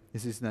Hunting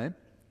is his name,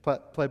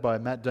 played by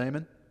Matt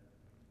Damon.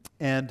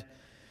 And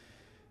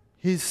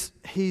he's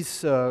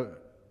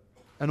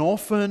an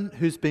orphan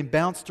who's been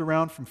bounced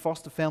around from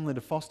foster family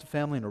to foster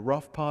family in a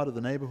rough part of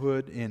the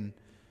neighborhood in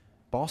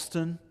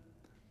Boston.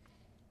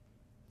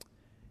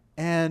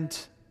 And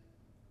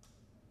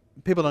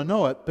people don't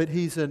know it, but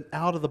he's an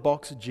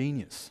out-of-the-box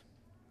genius.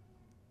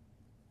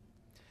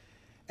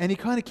 And he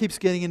kind of keeps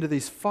getting into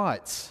these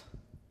fights.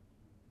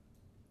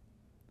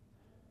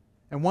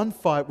 And one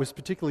fight was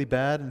particularly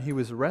bad, and he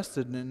was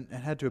arrested and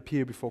had to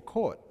appear before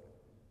court.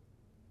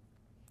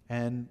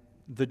 And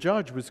the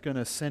judge was going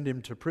to send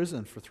him to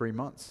prison for 3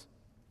 months.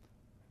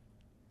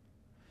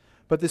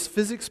 But this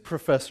physics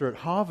professor at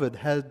Harvard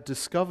had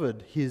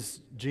discovered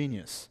his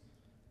genius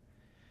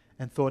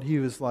and thought he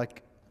was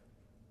like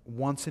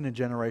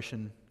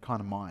once-in-a-generation kind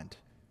of mind.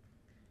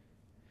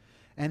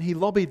 And he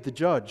lobbied the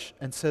judge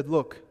and said,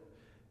 look,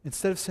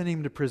 instead of sending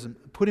him to prison,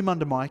 put him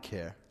under my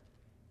care,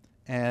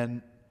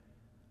 and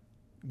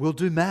we'll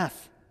do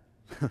math.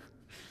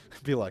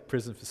 It'd be like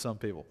prison for some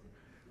people.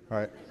 All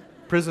right,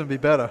 prison would be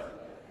better.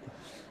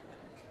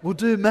 We'll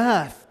do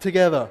math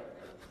together.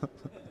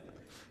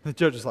 The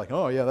judge is like,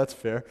 oh yeah, that's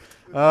fair.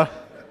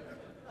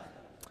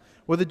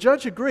 Well, the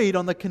judge agreed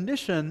on the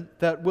condition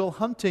that Will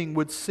Hunting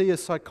would see a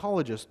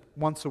psychologist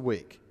once a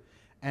week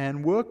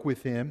and work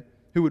with him,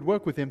 who would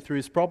work with him through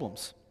his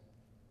problems.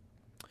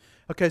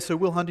 Okay, so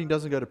Will Hunting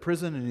doesn't go to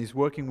prison, and he's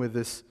working with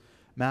this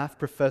math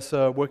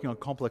professor, working on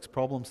complex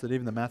problems that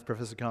even the math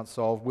professor can't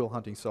solve. Will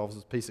Hunting solves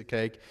this piece of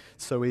cake.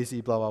 It's so easy,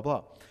 blah, blah,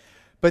 blah.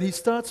 But he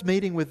starts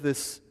meeting with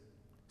this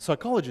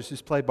psychologist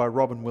who's played by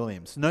Robin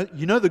Williams.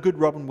 You know the good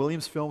Robin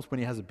Williams films when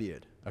he has a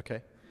beard,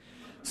 okay?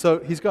 So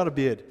he's got a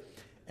beard,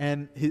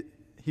 and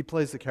he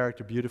plays the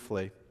character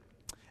beautifully.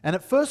 And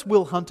at first,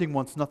 Will Hunting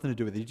wants nothing to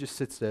do with it. He just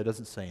sits there,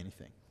 doesn't say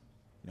anything.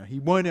 He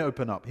won't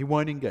open up. He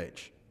won't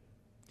engage.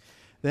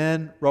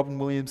 Then Robin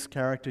Williams'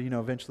 character,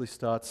 eventually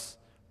starts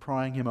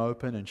prying him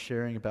open and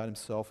sharing about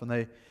himself, and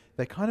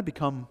they kind of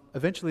become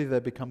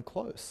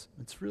close.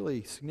 It's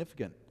really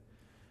significant.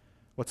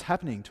 What's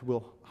happening to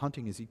Will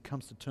Hunting is he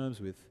comes to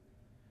terms with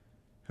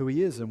who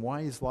he is and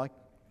why he's like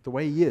the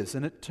way he is.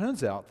 And it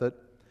turns out that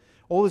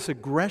all this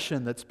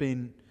aggression that's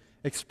been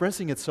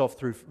expressing itself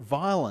through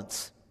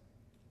violence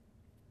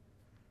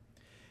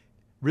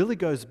really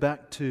goes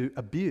back to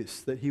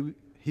abuse that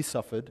he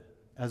suffered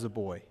as a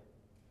boy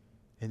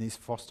in these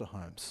foster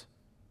homes.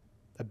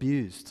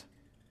 Abused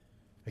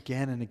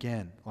again and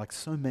again, like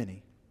so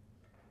many.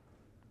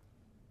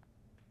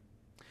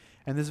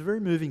 And there's a very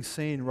moving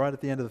scene right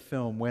at the end of the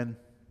film when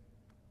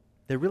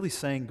they're really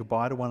saying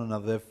goodbye to one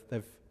another.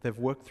 They've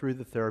worked through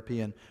the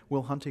therapy, and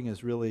Will Hunting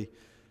has really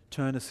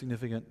turned a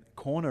significant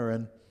corner,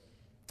 and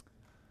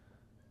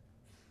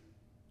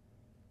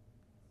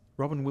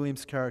Robin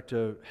Williams'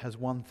 character has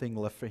one thing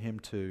left for him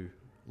to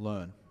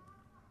learn.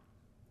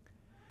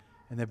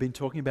 And they've been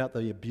talking about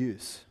the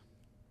abuse.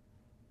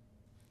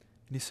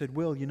 And he said,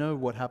 Will, you know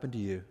what happened to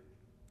you?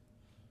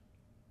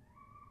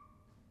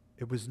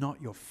 It was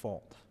not your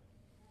fault.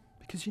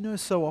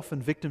 Because so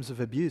often victims of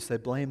abuse, they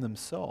blame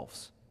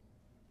themselves.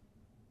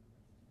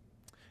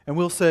 And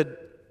Will said,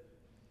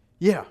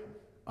 yeah,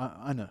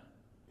 I know.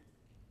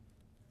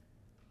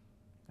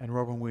 And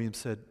Robin Williams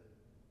said,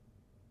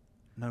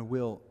 no,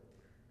 Will,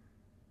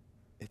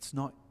 it's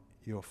not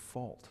your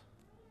fault.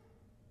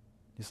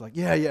 He's like,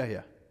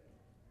 yeah.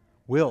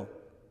 Will,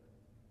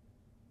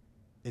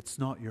 it's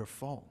not your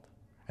fault.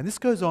 And this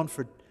goes on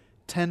for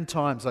 10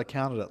 times. I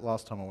counted it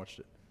last time I watched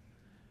it.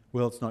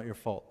 Will, it's not your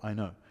fault. I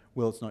know.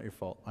 Will, it's not your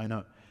fault. I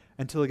know.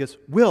 Until he gets,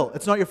 Will,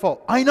 it's not your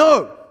fault. I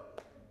know.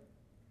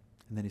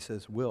 And then he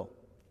says, Will,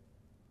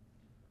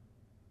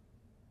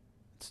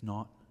 it's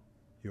not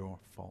your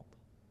fault.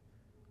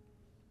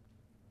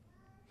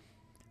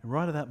 And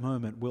right at that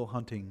moment, Will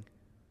Hunting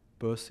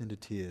bursts into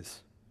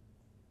tears.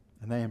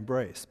 And they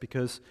embrace,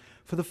 because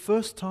for the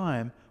first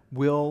time,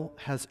 Will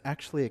has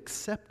actually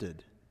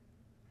accepted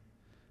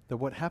that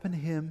what happened to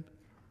him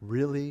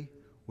really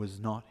was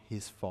not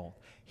his fault.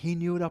 He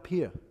knew it up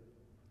here.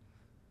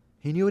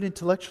 He knew it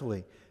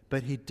intellectually,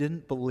 but he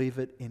didn't believe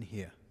it in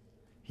here.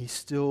 He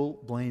still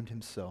blamed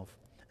himself.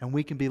 And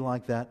we can be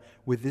like that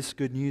with this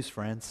good news,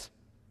 friends.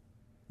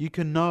 You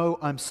can know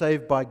I'm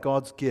saved by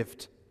God's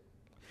gift.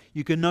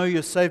 You can know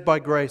you're saved by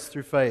grace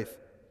through faith.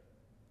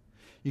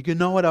 You can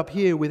know it up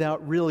here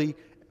without really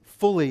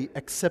fully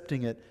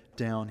accepting it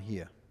down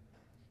here.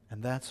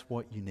 And that's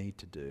what you need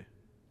to do.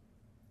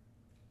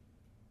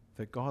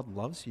 That God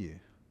loves you.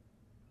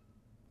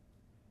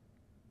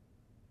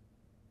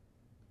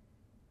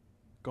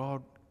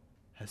 God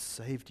has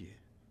saved you.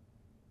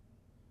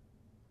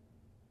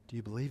 Do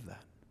you believe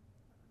that?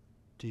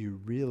 Do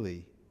you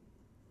really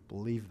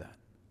believe that?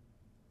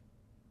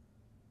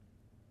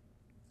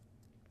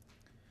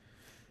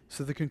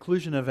 So the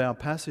conclusion of our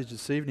passage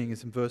this evening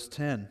is in verse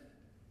 10.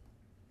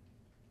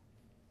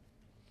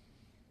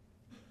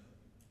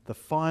 The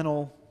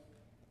final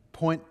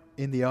point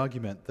in the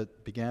argument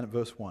that began at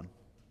verse 1.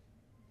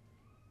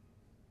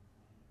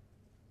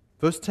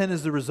 Verse 10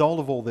 is the result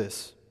of all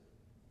this.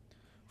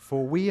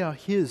 For we are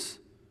His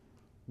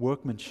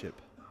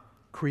workmanship,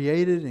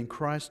 created in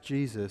Christ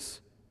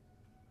Jesus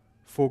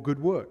for good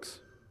works,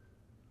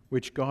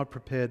 which God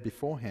prepared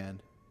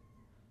beforehand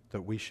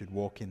that we should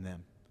walk in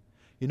them.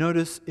 You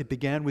notice it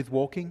began with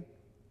walking,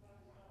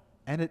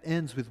 and it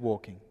ends with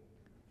walking.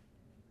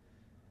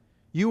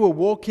 You were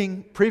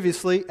walking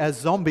previously as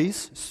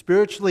zombies,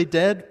 spiritually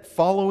dead,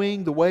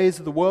 following the ways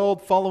of the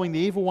world, following the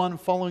evil one,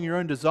 following your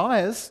own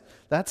desires.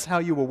 That's how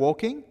you were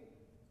walking.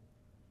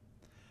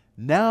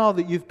 Now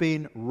that you've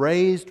been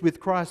raised with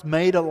Christ,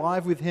 made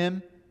alive with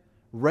Him,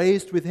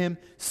 raised with Him,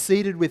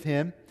 seated with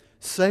Him,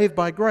 saved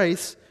by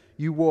grace,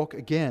 you walk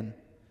again.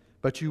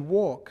 But you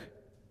walk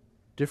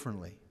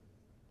differently.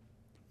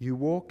 You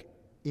walk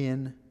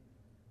in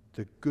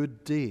the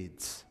good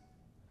deeds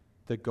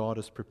that God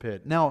has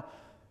prepared. Now,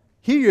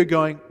 here you're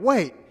going,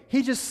 wait,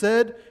 He just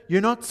said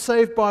you're not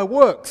saved by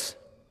works.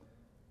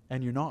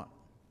 And you're not.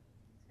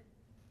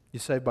 You're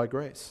saved by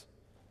grace.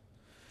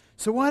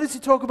 So why does he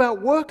talk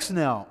about works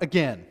now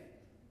again?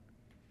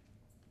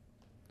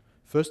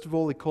 First of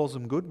all, he calls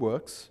them good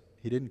works.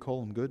 He didn't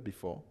call them good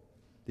before.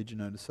 Did you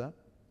notice that?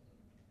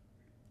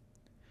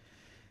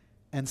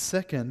 And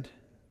second,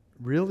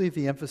 really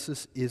the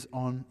emphasis is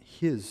on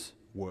his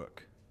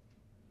work.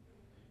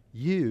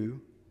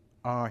 You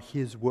are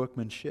his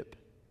workmanship.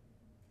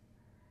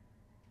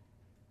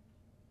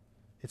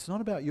 It's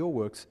not about your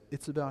works,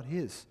 it's about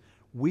his.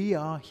 We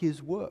are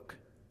his work.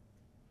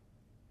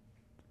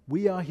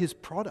 We are his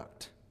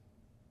product.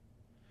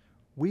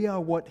 We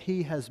are what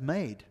he has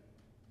made.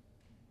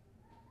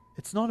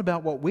 It's not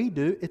about what we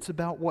do, it's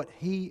about what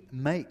he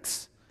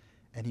makes.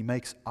 And he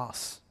makes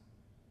us.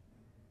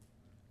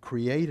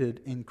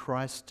 Created in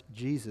Christ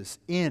Jesus.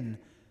 In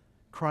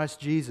Christ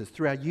Jesus.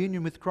 Through our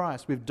union with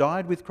Christ. We've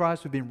died with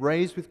Christ, we've been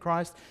raised with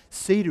Christ,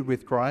 seated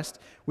with Christ,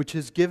 which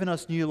has given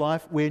us new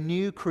life. We're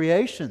new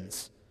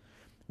creations.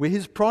 We're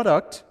his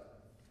product,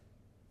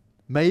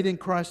 made in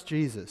Christ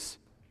Jesus.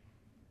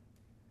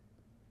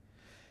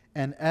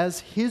 And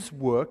as his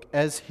work,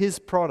 as his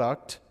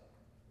product,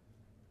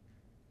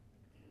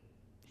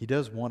 he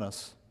does want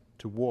us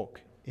to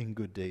walk in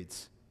good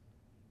deeds.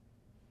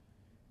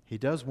 He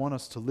does want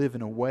us to live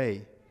in a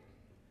way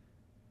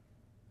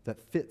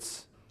that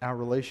fits our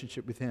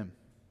relationship with him.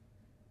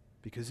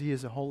 Because he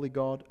is a holy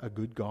God, a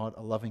good God,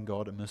 a loving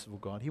God, a merciful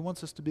God. He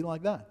wants us to be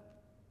like that.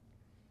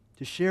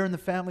 To share in the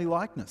family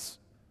likeness.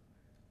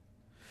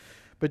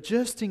 But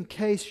just in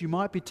case you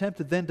might be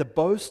tempted then to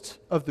boast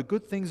of the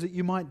good things that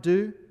you might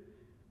do,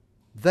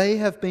 they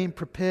have been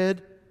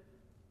prepared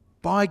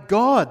by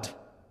God.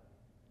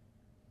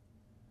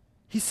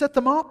 He set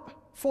them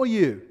up for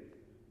you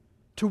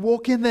to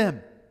walk in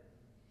them.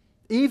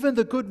 Even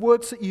the good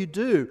works that you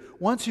do,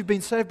 once you've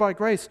been saved by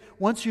grace,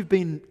 once you've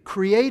been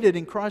created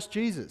in Christ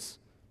Jesus,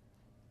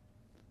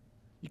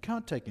 you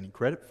can't take any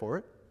credit for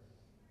it.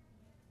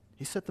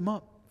 He set them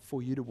up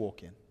for you to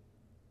walk in.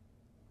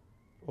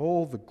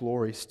 All the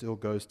glory still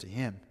goes to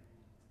him.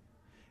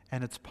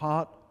 And it's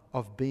part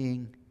of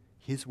being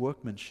his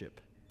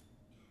workmanship.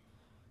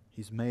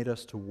 He's made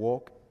us to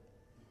walk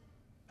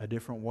a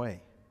different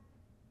way.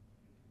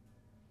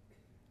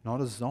 Not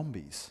as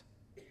zombies,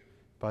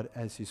 but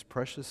as his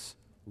precious,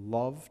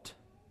 loved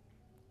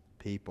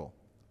people.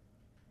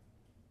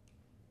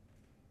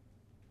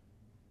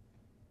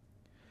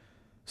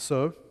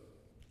 So,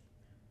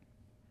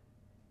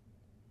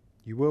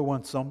 you were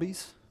once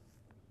zombies.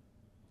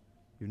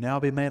 You've now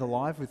been made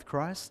alive with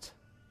Christ,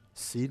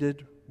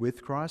 seated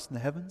with Christ in the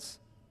heavens.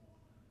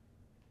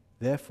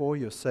 Therefore,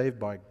 you're saved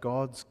by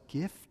God's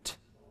gift.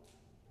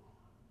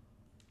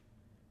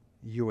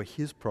 You are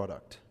his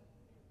product,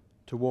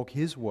 to walk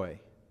his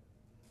way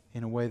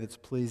in a way that's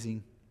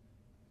pleasing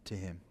to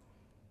him,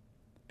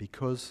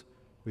 because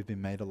we've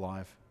been made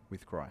alive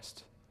with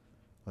Christ.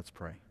 Let's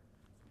pray.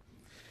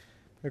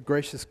 Oh,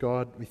 gracious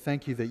God, we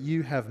thank you that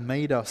you have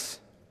made us,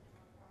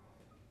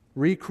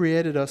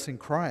 recreated us in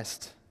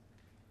Christ,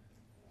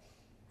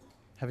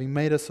 having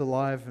made us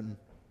alive and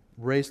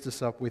raised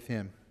us up with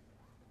him.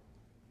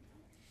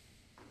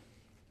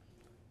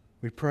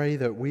 We pray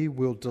that we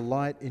will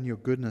delight in your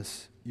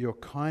goodness, your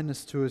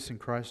kindness to us in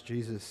Christ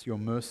Jesus, your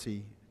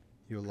mercy,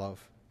 your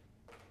love.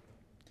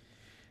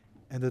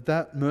 And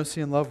that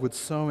mercy and love would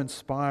so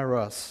inspire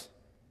us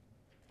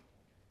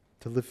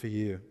to live for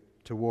you,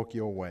 to walk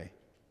your way.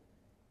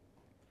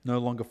 No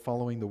longer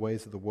following the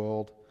ways of the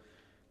world,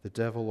 the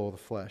devil, or the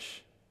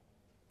flesh,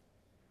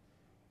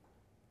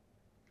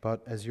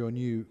 but as your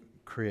new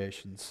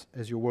creations,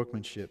 as your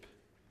workmanship,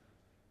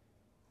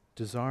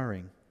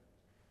 desiring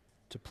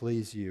to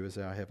please you as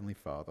our Heavenly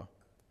Father.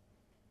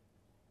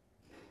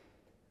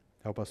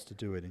 Help us to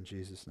do it in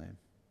Jesus' name.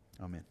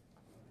 Amen.